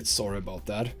a bit sorry about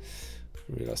that. I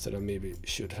realized that I maybe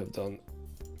should have done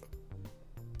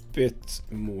a bit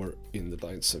more in the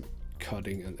lines of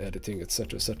cutting and editing,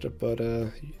 etc, etc, but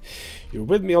you're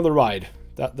with me on the ride.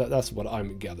 That's what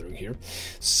I'm gathering here.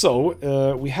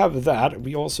 So we have that.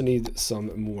 We also need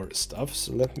some more stuff,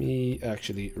 so let me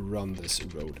actually run this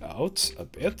road out a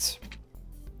bit.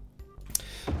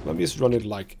 Let me just run it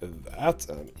like that.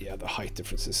 Yeah, the height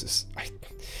differences is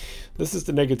this is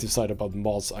the negative side about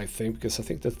mods, I think, because I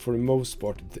think that for the most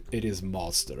part it is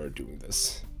mods that are doing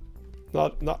this.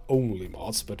 Not only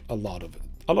mods, but a lot of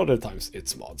the times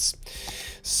it's mods.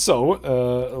 So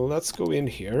let's go in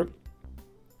here.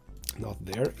 Not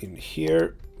there, in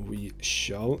here. We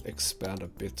shall expand a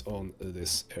bit on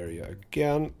this area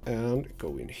again and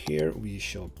go in here. We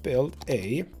shall build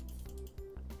a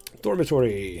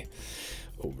dormitory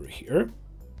over here.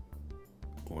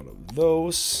 One of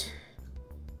those.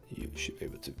 You should be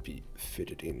able to be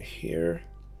fitted in here.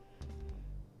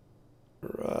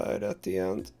 Right at the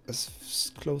end,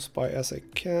 as close by as I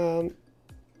can.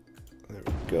 There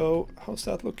we go. How's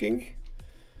that looking?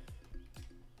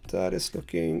 That is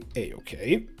looking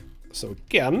a-okay. So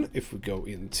again, if we go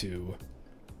into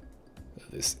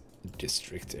this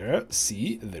district area,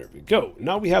 see, there we go.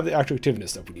 Now we have the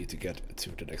attractiveness that we need to get to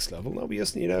the next level. Now we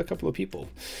just need a couple of people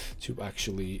to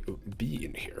actually be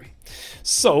in here.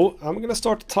 So I'm gonna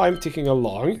start the time ticking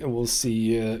along, and we'll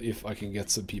see if I can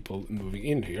get some people moving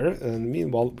in here. And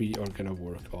meanwhile, we are gonna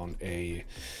work on a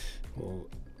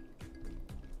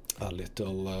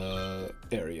little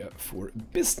area for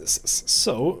businesses.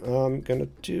 So I'm gonna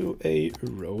do a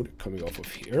road coming off of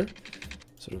here,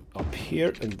 sort of up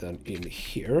here and then in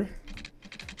here.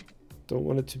 Don't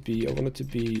want it to be, I want it to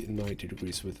be 90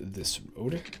 degrees with this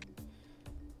road,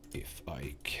 if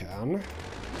I can.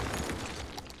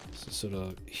 So sort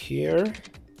of here, there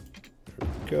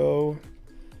we go,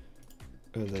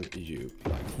 and then you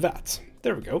like that.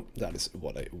 There we go, that is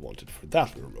what I wanted for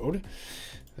that little road.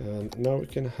 And now we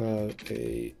can have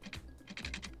a,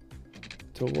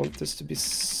 don't want this to be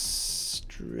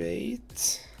straight.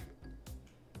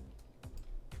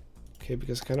 Okay,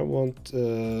 because I kind of want,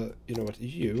 you know what,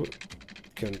 you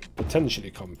can potentially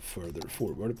come further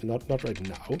forward, but not right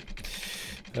now.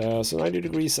 So 90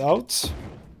 degrees out,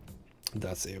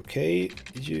 that's okay.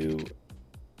 You,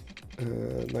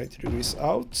 90 degrees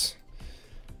out,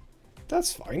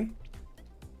 that's fine.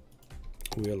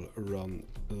 We'll run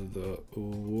the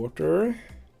water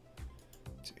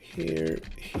to here,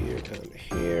 here, and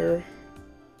here.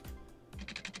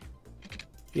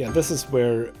 Yeah, this is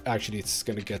where actually it's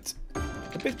gonna get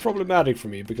a bit problematic for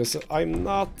me, because I'm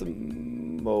not the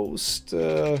most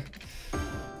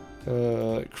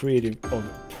creative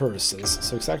of persons.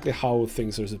 So exactly how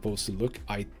things are supposed to look,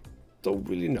 I don't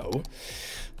really know.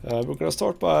 We're gonna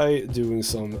start by doing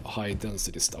some high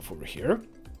density stuff over here.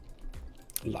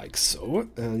 like so.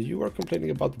 And you are complaining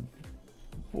about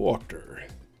water.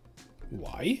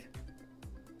 Why?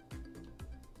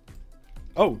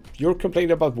 Oh, you're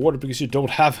complaining about water because you don't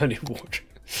have any water.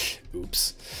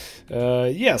 Oops.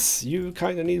 Yes, you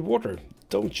kind of need water,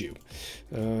 don't you?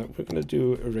 We're gonna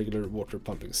do a regular water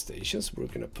pumping stations. We're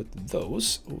gonna put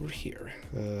those over here.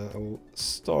 I'll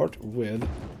start with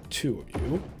 2 of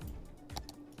you.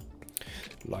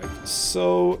 Like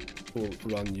so. We'll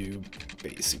run you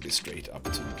basically straight up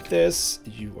to this.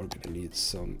 You are gonna need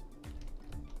some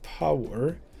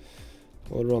power.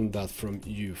 I'll run that from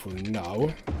you for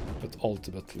now, but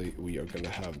ultimately we are gonna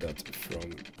have that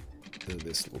from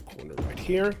this little corner right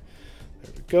here.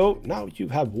 There we go. Now you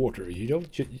have water. You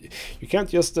can't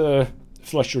just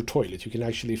flush your toilet. You can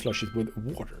actually flush it with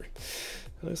water.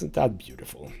 Isn't that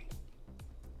beautiful?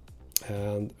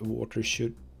 And water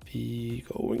should be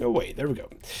going away. There we go.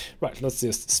 Right, let's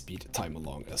just speed time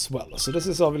along as well. So this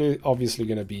is obviously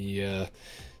going to be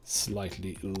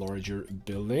slightly larger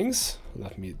buildings.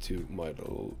 Let me do my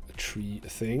little tree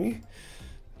thing.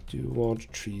 Do you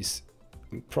want trees?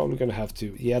 I'm probably going to have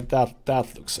to... Yeah,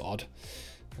 that looks odd.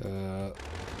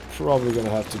 Probably gonna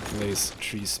have to place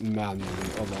trees manually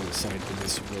alongside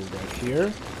this road right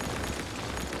here.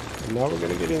 And now we're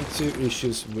gonna get into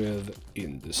issues with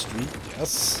industry,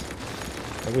 yes.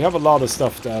 And we have a lot of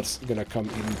stuff that's gonna come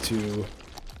into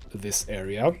this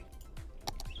area.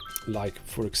 Like,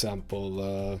 for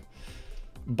example,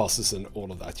 buses and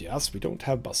all of that, yes. We don't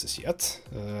have buses yet.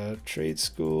 Trade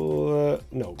school,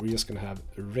 no, we're just gonna have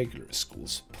regular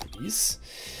schools, please.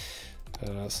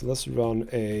 So let's run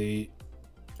a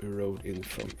road in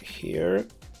from here,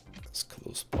 as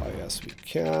close by as we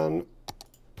can.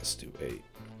 Let's do a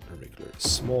regular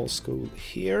small school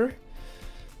here.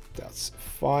 That's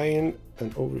fine.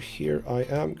 And over here I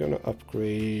am gonna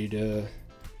upgrade.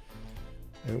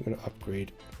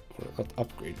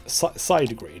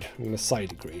 Side grade. I'm gonna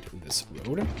side grade this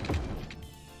road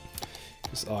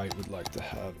because I would like to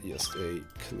have just a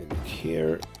clinic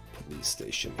here, police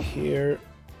station here.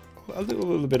 A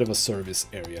little bit of a service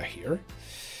area here,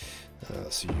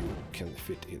 so you can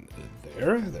fit in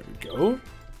there. There we go.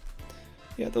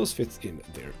 Yeah, those fit in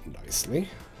there nicely.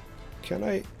 Can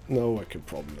I? No, I can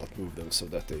probably not move them so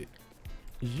that they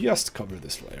just cover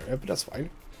this area, but that's fine.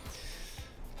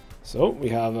 So we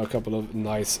have a couple of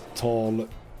nice tall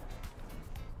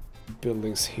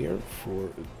buildings here for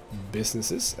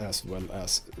businesses, as well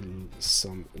as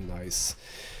some nice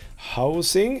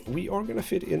housing. We are gonna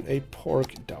fit in a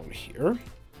park down here.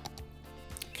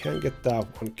 Can't get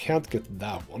that one, can't get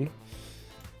that one.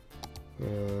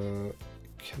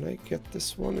 Can I get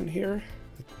this one in here?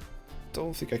 I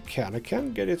don't think I can. I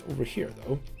can get it over here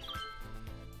though.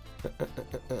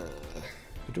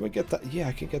 Do I get that? Yeah,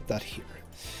 I can get that here.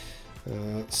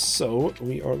 So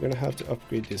we are gonna have to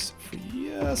upgrade this for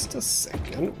just a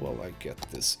second while I get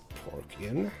this park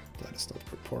in. That is not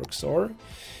where parks are.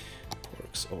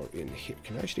 Parks are in here.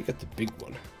 Can I actually get the big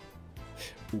one?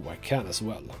 Ooh, I can as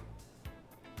well.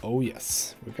 Oh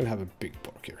yes, we're gonna have a big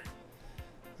park here.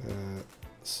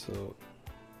 So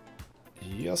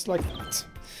just like that.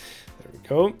 There we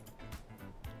go.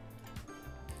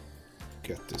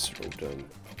 Get this road done.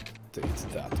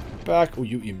 Update that back. Oh,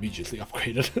 you immediately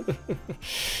upgraded.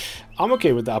 I'm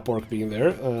okay with that park being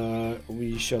there.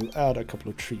 We shall add a couple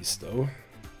of trees though,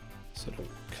 sort of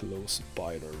close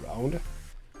by and around,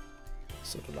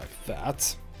 sort of like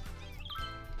that.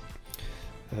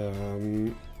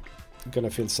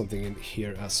 Gonna fill something in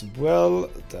here as well.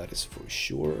 That is for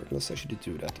sure. Let's actually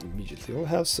do that immediately. I'll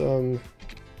have some.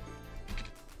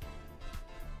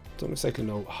 Don't exactly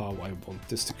know how I want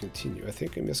this to continue. I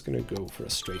think I'm just gonna go for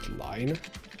a straight line,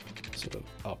 sort of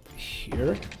up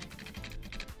here,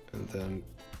 and then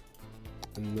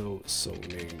no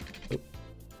zoning. Oh,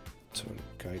 turn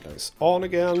guidelines on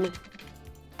again.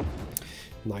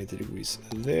 90 degrees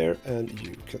there, and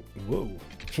you can. Whoa.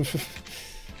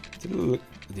 A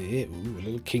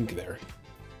little kink there.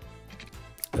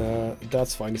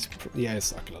 That's fine. Yeah,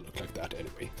 it's not gonna look like that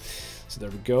anyway. So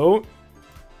there we go.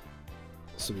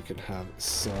 So we can have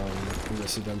some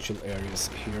residential areas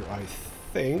here, I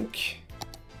think.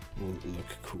 Will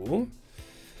look cool.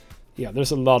 Yeah,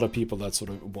 there's a lot of people that sort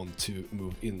of want to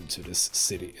move into this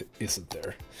city, isn't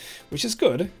there? Which is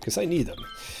good, because I need them.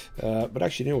 But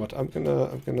actually, you know what? I'm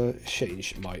gonna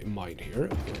change my mind here.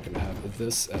 We're gonna have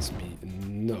this as be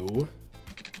no.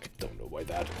 I don't know why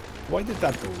that. Why did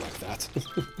that go like that?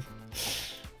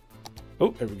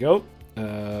 Oh, there we go.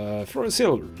 Forest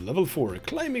Hill, level 4,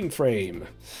 climbing frame.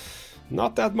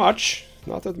 Not that much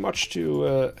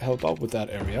to help out with that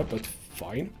area, but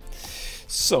fine.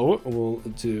 So we'll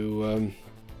do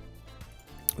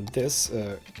This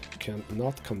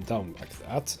cannot come down like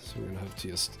that, so we're gonna have to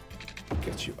just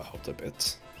get you out a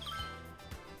bit.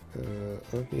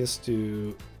 Let me just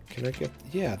do... Can I get...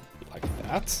 Yeah, like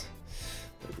that.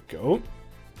 There we go.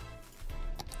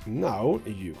 Now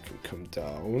you can come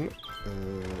down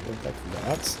like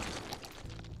that.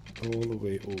 All the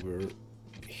way over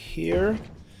here.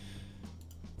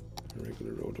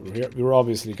 Regular road over here. We're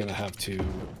obviously gonna have to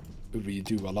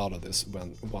redo a lot of this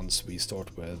once we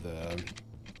start with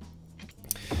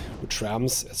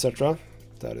trams, etc.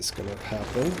 That is gonna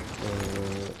happen.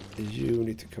 You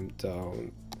need to come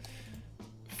down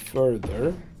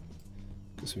further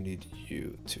because we need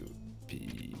you to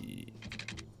be...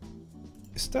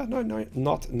 Is that not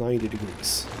 90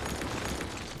 degrees?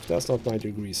 If that's not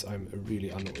 90 degrees, I'm really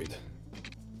annoyed.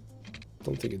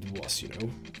 Don't think it was, you know.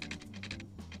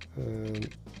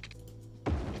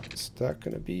 Is that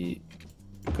gonna be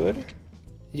good?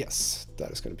 Yes,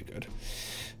 that is gonna be good.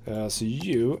 So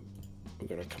you are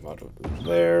gonna come out of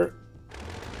there.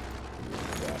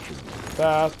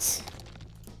 That.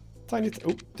 Tiny.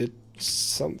 Oh, did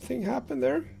something happen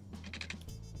there?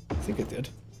 I think it did.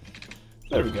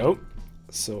 There we go.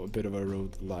 So a bit of a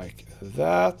road like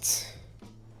that.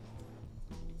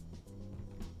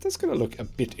 That's gonna look a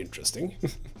bit interesting.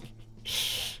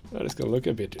 That is gonna look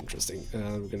a bit interesting.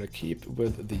 And we're gonna keep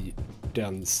with the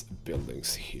dense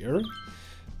buildings here.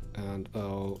 And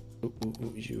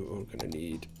you are gonna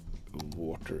need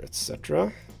water,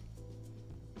 etc.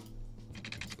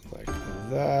 Like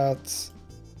that.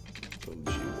 Build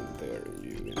you in there and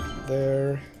you in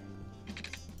there.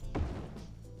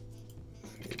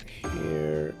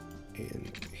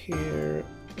 In here,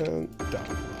 and down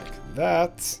like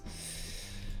that.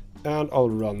 And I'll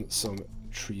run some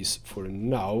trees for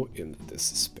now in this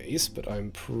space, but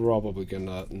I'm probably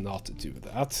gonna not do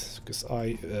that because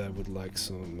I would like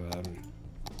some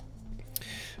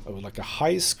I would like a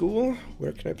high school.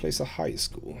 Where can I place a high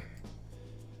school?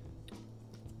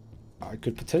 I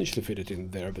could potentially fit it in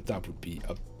there, but that would be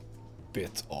a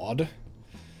bit odd.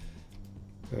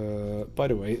 By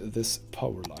the way, this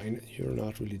power line, you're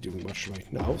not really doing much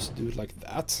right now, so do it like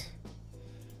that.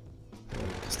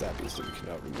 Because that means that we can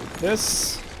now remove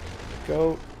this.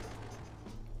 Go.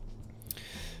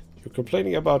 You're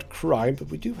complaining about crime, but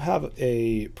we do have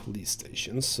a police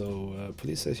station, so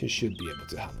police station should be able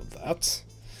to handle that.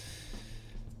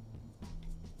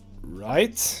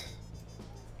 Right.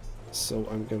 So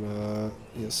I'm gonna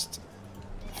just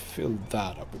fill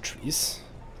that up with trees.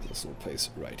 This will place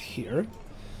right here.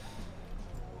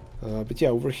 But yeah,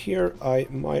 over here I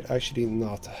might actually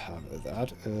not have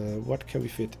that. What can we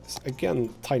fit?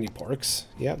 Again, tiny parks.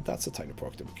 Yeah, that's a tiny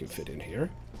park that we can fit in here.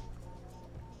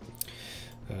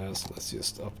 So let's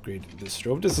just upgrade this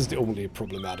road. This is the only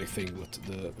problematic thing with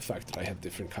the fact that I have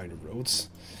different kind of roads.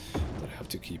 That I have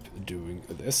to keep doing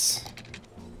this.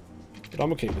 But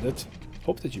I'm okay with it.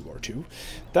 Hope that you are too.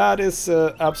 That is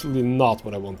absolutely not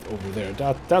what I want over there.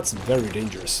 That's very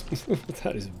dangerous.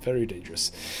 That is very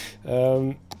dangerous.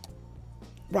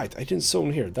 Right, I didn't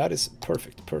zone here. That is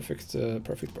perfect, perfect,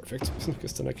 perfect.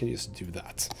 Because then I can just do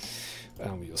that.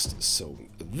 And we just zone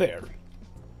there.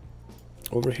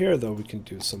 Over here, though, we can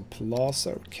do some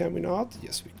plaza. Can we not?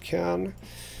 Yes, we can.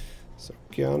 So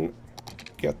again,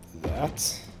 get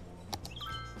that.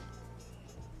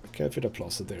 I can't fit a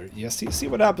plaza there. Yes, see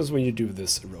what happens when you do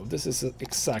this road. This is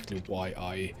exactly why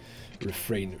I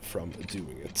refrain from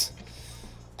doing it.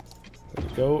 There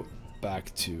we go.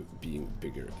 Back to being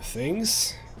bigger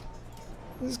things.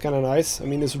 This is kind of nice. I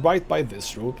mean, it's right by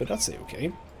this road, but that's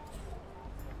okay.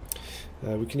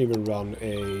 We can even run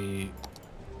a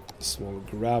small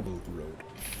gravel road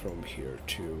from here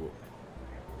to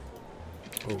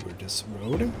over this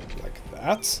road, like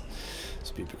that.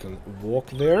 So people can walk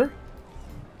there.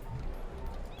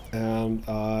 And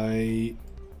I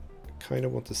kind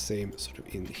of want the same sort of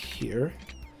in here,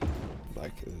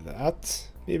 like that.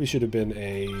 Maybe it should have been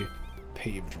a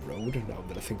paved road, now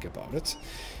that I think about it.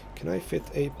 Can I fit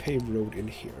a paved road in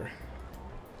here?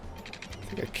 I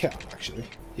think I can, actually.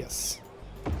 Yes.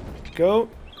 Go.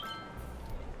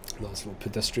 Nice little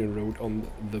pedestrian road on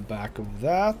the back of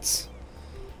that.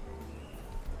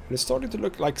 And it's starting to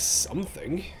look like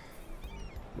something.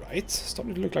 Right?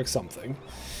 Starting to look like something.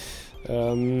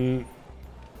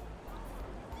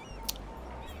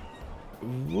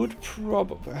 Would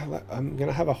probably... I'm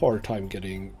gonna have a hard time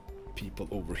getting people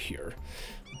over here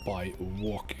by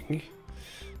walking.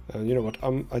 And you know what?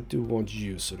 I do want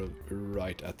you sort of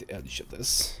right at the edge of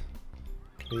this.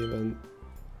 Can I even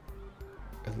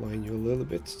align you a little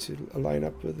bit to align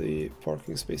up with the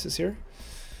parking spaces here?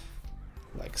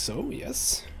 Like so,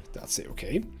 yes. That's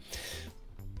okay.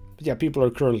 But yeah, people are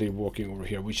currently walking over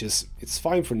here, which is, it's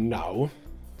fine for now.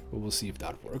 But we'll see if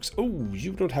that works. Oh,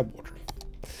 you don't have water.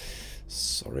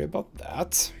 Sorry about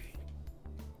that.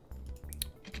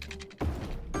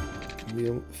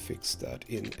 We'll fix that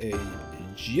in a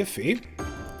jiffy.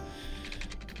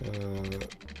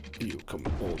 You come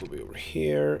all the way over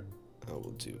here. I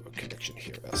will do a connection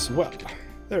here as well.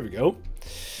 There we go.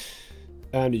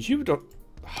 And you don't...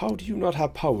 How do you not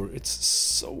have power? It's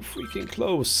so freaking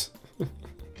close.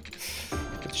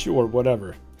 But sure,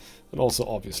 whatever. And also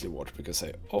obviously water, because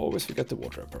I always forget the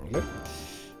water apparently.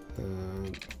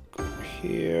 Go over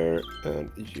here, and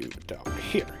you down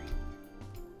here.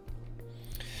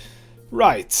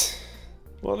 Right.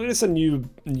 Well, it is a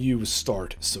new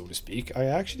start, so to speak. I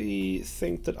actually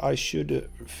think that I should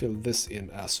fill this in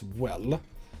as well,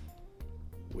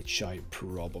 which I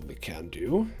probably can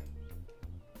do.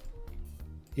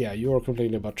 Yeah, you are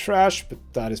complaining about trash, but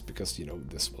that is because, you know,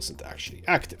 this wasn't actually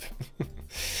active.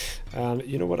 And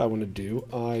you know what I want to do?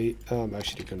 I am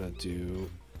actually gonna do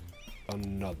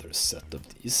another set of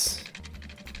these.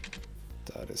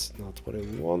 That is not what I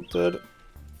wanted.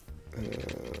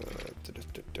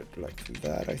 Like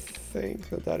that, I think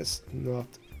that is not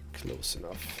close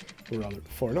enough, or rather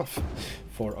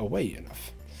far away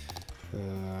enough.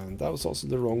 That was also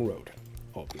the wrong road,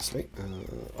 obviously.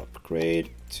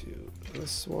 Upgrade to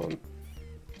this one.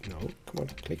 No, come on,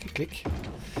 clicky click,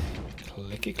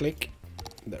 clicky click.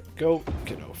 There we go.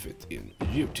 Can now fit in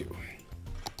you two,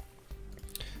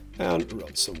 and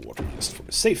run some water just for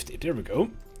safety. There we go.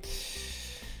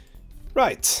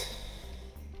 Right.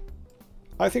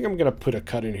 I think I'm gonna put a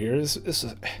cut in here. This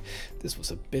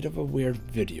was a bit of a weird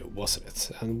video, wasn't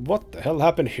it? And what the hell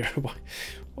happened here?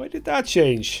 Why did that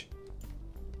change?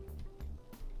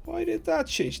 Why did that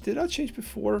change? Did that change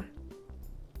before?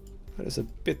 That is a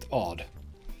bit odd.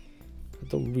 I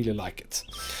don't really like it.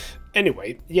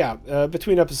 Anyway, yeah,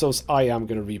 between episodes I am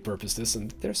gonna repurpose this,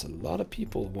 and there's a lot of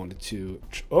people wanted to...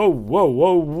 Oh, whoa,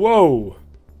 whoa, whoa!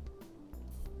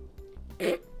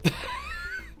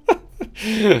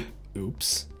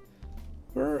 Oops.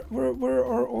 Where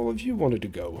are all of you wanted to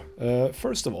go?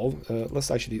 First of all, let's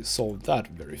actually solve that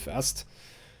very fast.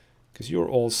 Because you're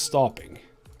all stopping.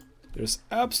 There's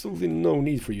absolutely no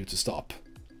need for you to stop.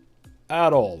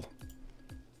 At all.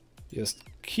 Just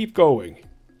keep going.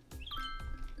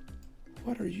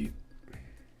 What are you...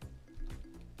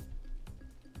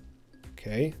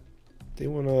 Okay. They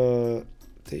want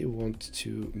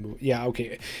to move... Yeah,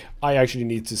 okay. I actually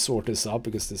need to sort this out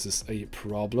because this is a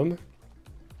problem.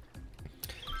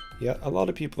 Yeah, a lot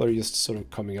of people are just sort of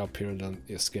coming up here and then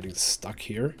just getting stuck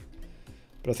here.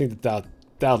 But I think that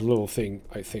little thing,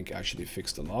 I think, actually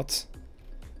fixed a lot.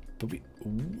 But we...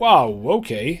 Wow,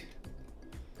 okay.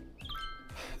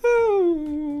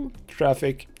 Oh,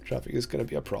 traffic. Traffic is going to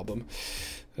be a problem.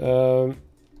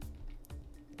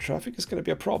 Traffic is going to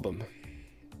be a problem.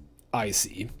 I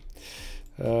see.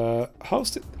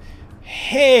 How's it?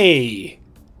 Hey!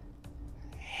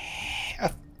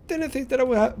 I didn't think that I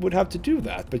would have to do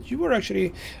that, but you were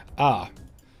actually... Ah.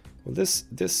 Well, this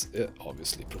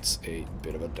obviously puts a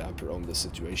bit of a damper on the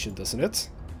situation, doesn't it?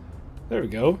 There we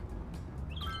go.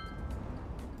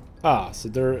 Ah, so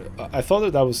there... I thought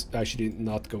that was actually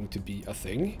not going to be a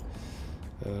thing.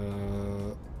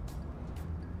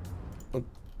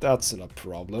 That's not a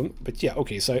problem. But yeah,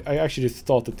 okay, so I actually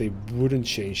thought that they wouldn't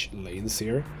change lanes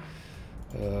here.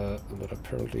 But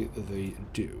apparently they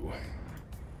do.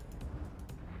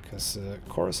 Because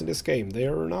cars in this game, they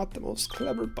are not the most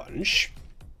clever bunch.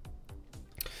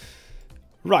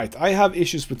 Right, I have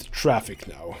issues with traffic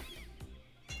now.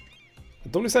 I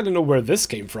don't exactly know where this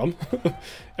came from.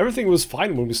 Everything was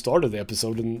fine when we started the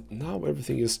episode, and now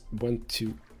everything just went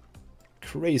to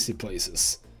crazy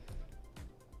places.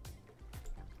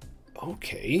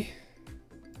 Okay.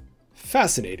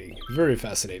 Fascinating. Very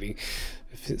fascinating.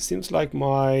 It seems like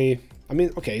my... I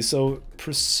mean, okay, so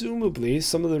presumably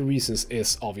some of the reasons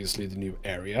is obviously the new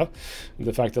area. And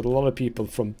the fact that a lot of people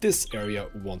from this area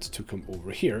want to come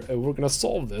over here. And we're gonna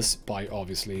solve this by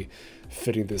obviously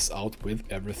fitting this out with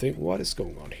everything. What is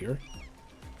going on here?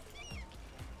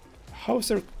 How's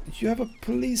there... You have a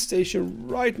police station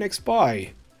right next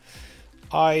by.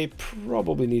 I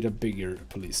probably need a bigger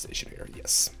police station here,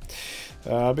 yes.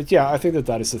 But yeah, I think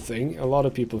that is a thing. A lot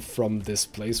of people from this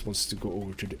place wants to go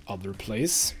over to the other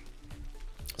place.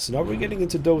 So now we're getting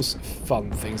into those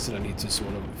fun things that I need to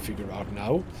sort of figure out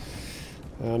now.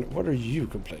 And what are you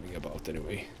complaining about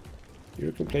anyway?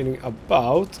 You're complaining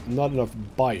about not enough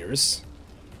buyers,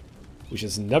 which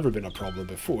has never been a problem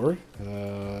before.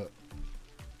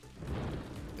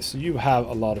 So you have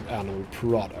a lot of animal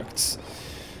products.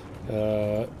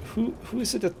 Who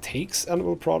is it that takes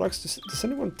animal products? Does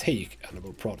anyone take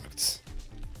animal products?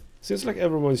 Seems like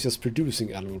everyone's just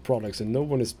producing animal products and no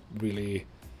one is really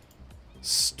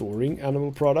storing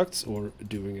animal products or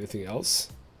doing anything else.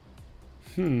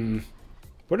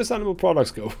 Where does animal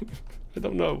products go? I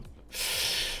don't know.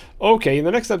 Okay, in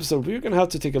the next episode we're gonna have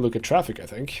to take a look at traffic, I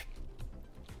think.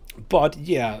 But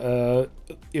yeah,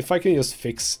 if I can just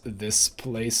fix this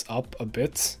place up a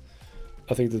bit,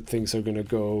 I think that things are gonna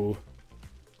go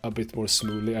a bit more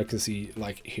smoothly. I can see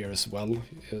like here as well.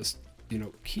 Just, you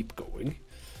know, keep going.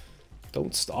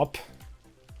 Don't stop.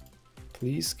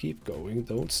 Please keep going.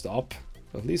 Don't stop.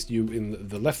 At least you in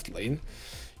the left lane.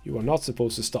 You are not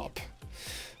supposed to stop.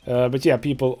 But yeah,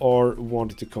 people are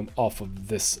wanting to come off of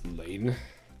this lane.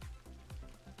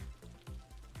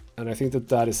 And I think that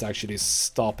that is actually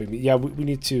stopping me. Yeah, we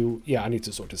need to... Yeah, I need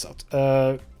to sort this out.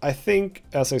 I think,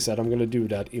 as I said, I'm going to do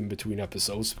that in between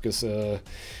episodes. Because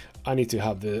I need to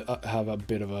have a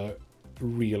bit of a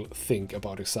real think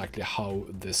about exactly how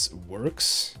this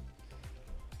works.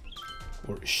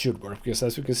 Or should work. Because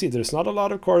as you can see, there's not a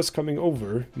lot of cars coming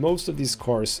over. Most of these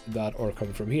cars that are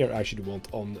coming from here actually want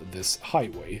on this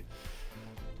highway.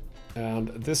 And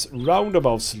this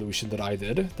roundabout solution that I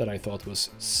did, that I thought was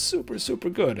super, super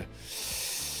good,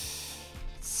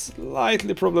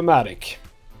 slightly problematic,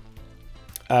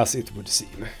 as it would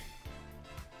seem.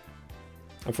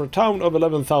 And for a town of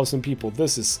 11,000 people,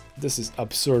 this is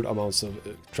absurd amounts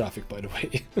of traffic, by the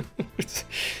way.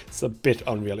 It's a bit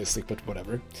unrealistic, but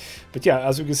whatever. But yeah,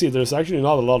 as you can see, there's actually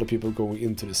not a lot of people going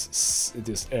into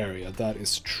this area. That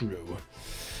is true.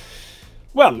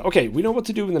 Well, okay, we know what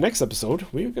to do in the next episode.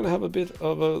 We're going to have a bit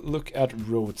of a look at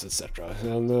roads, etc.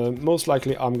 And most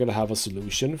likely I'm going to have a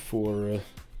solution for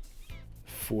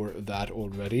that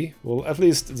already. Well, at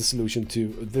least the solution to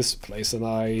this place. And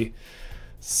I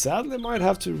sadly might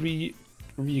have to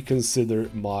reconsider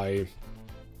my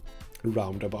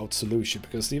roundabout solution.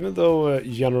 Because even though,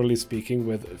 generally speaking,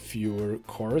 with fewer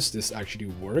cars, this actually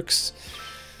works.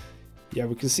 Yeah,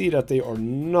 we can see that they are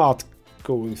not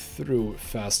going through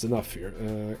fast enough here.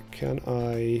 Can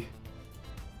I...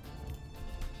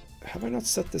 Have I not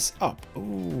set this up?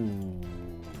 Ooh,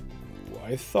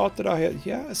 I thought that I had...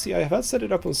 Yeah, see, I have set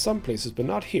it up on some places, but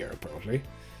not here, apparently.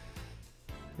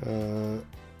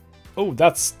 Oh,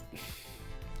 that's...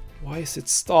 Why is it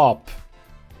stop?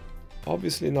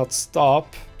 Obviously not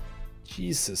stop.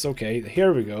 Jesus, okay,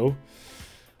 here we go.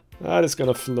 That is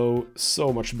gonna flow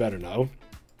so much better now.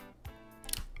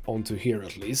 Onto here,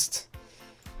 at least.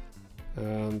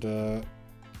 And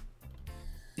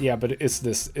yeah, but this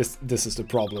is the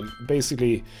problem.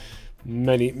 Basically,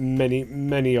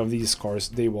 many of these cars,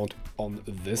 they want on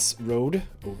this road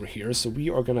over here, so we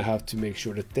are gonna have to make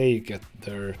sure that they get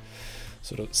their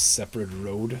sort of separate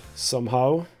road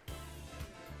somehow.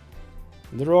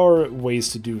 And there are ways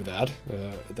to do that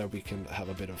that we can have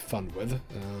a bit of fun with,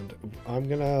 and I'm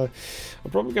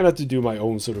probably gonna have to do my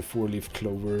own sort of four-leaf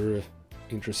clover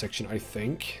intersection, I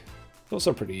think. Those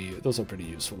are pretty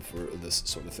useful for this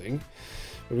sort of thing.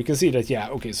 But we can see that, yeah,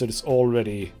 okay, so it's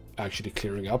already actually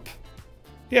clearing up.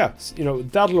 Yeah, you know,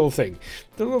 that little thing.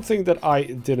 The little thing that I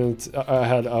didn't, I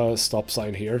had a stop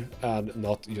sign here and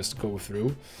not just go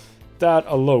through. That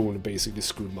alone basically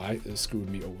screwed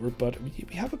me over, but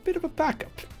we have a bit of a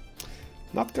backup.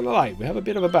 Not gonna lie, we have a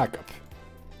bit of a backup.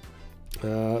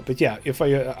 But yeah, if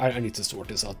I need to sort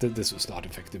this out. This was not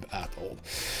effective at all.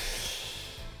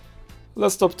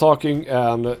 Let's stop talking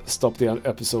and stop the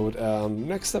episode, and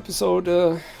next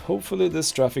episode, hopefully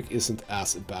this traffic isn't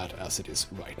as bad as it is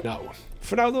right now.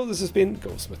 For now though, this has been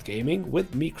Ghostsmith Gaming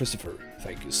with me, Christopher.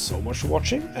 Thank you so much for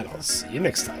watching, and I'll see you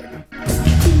next time.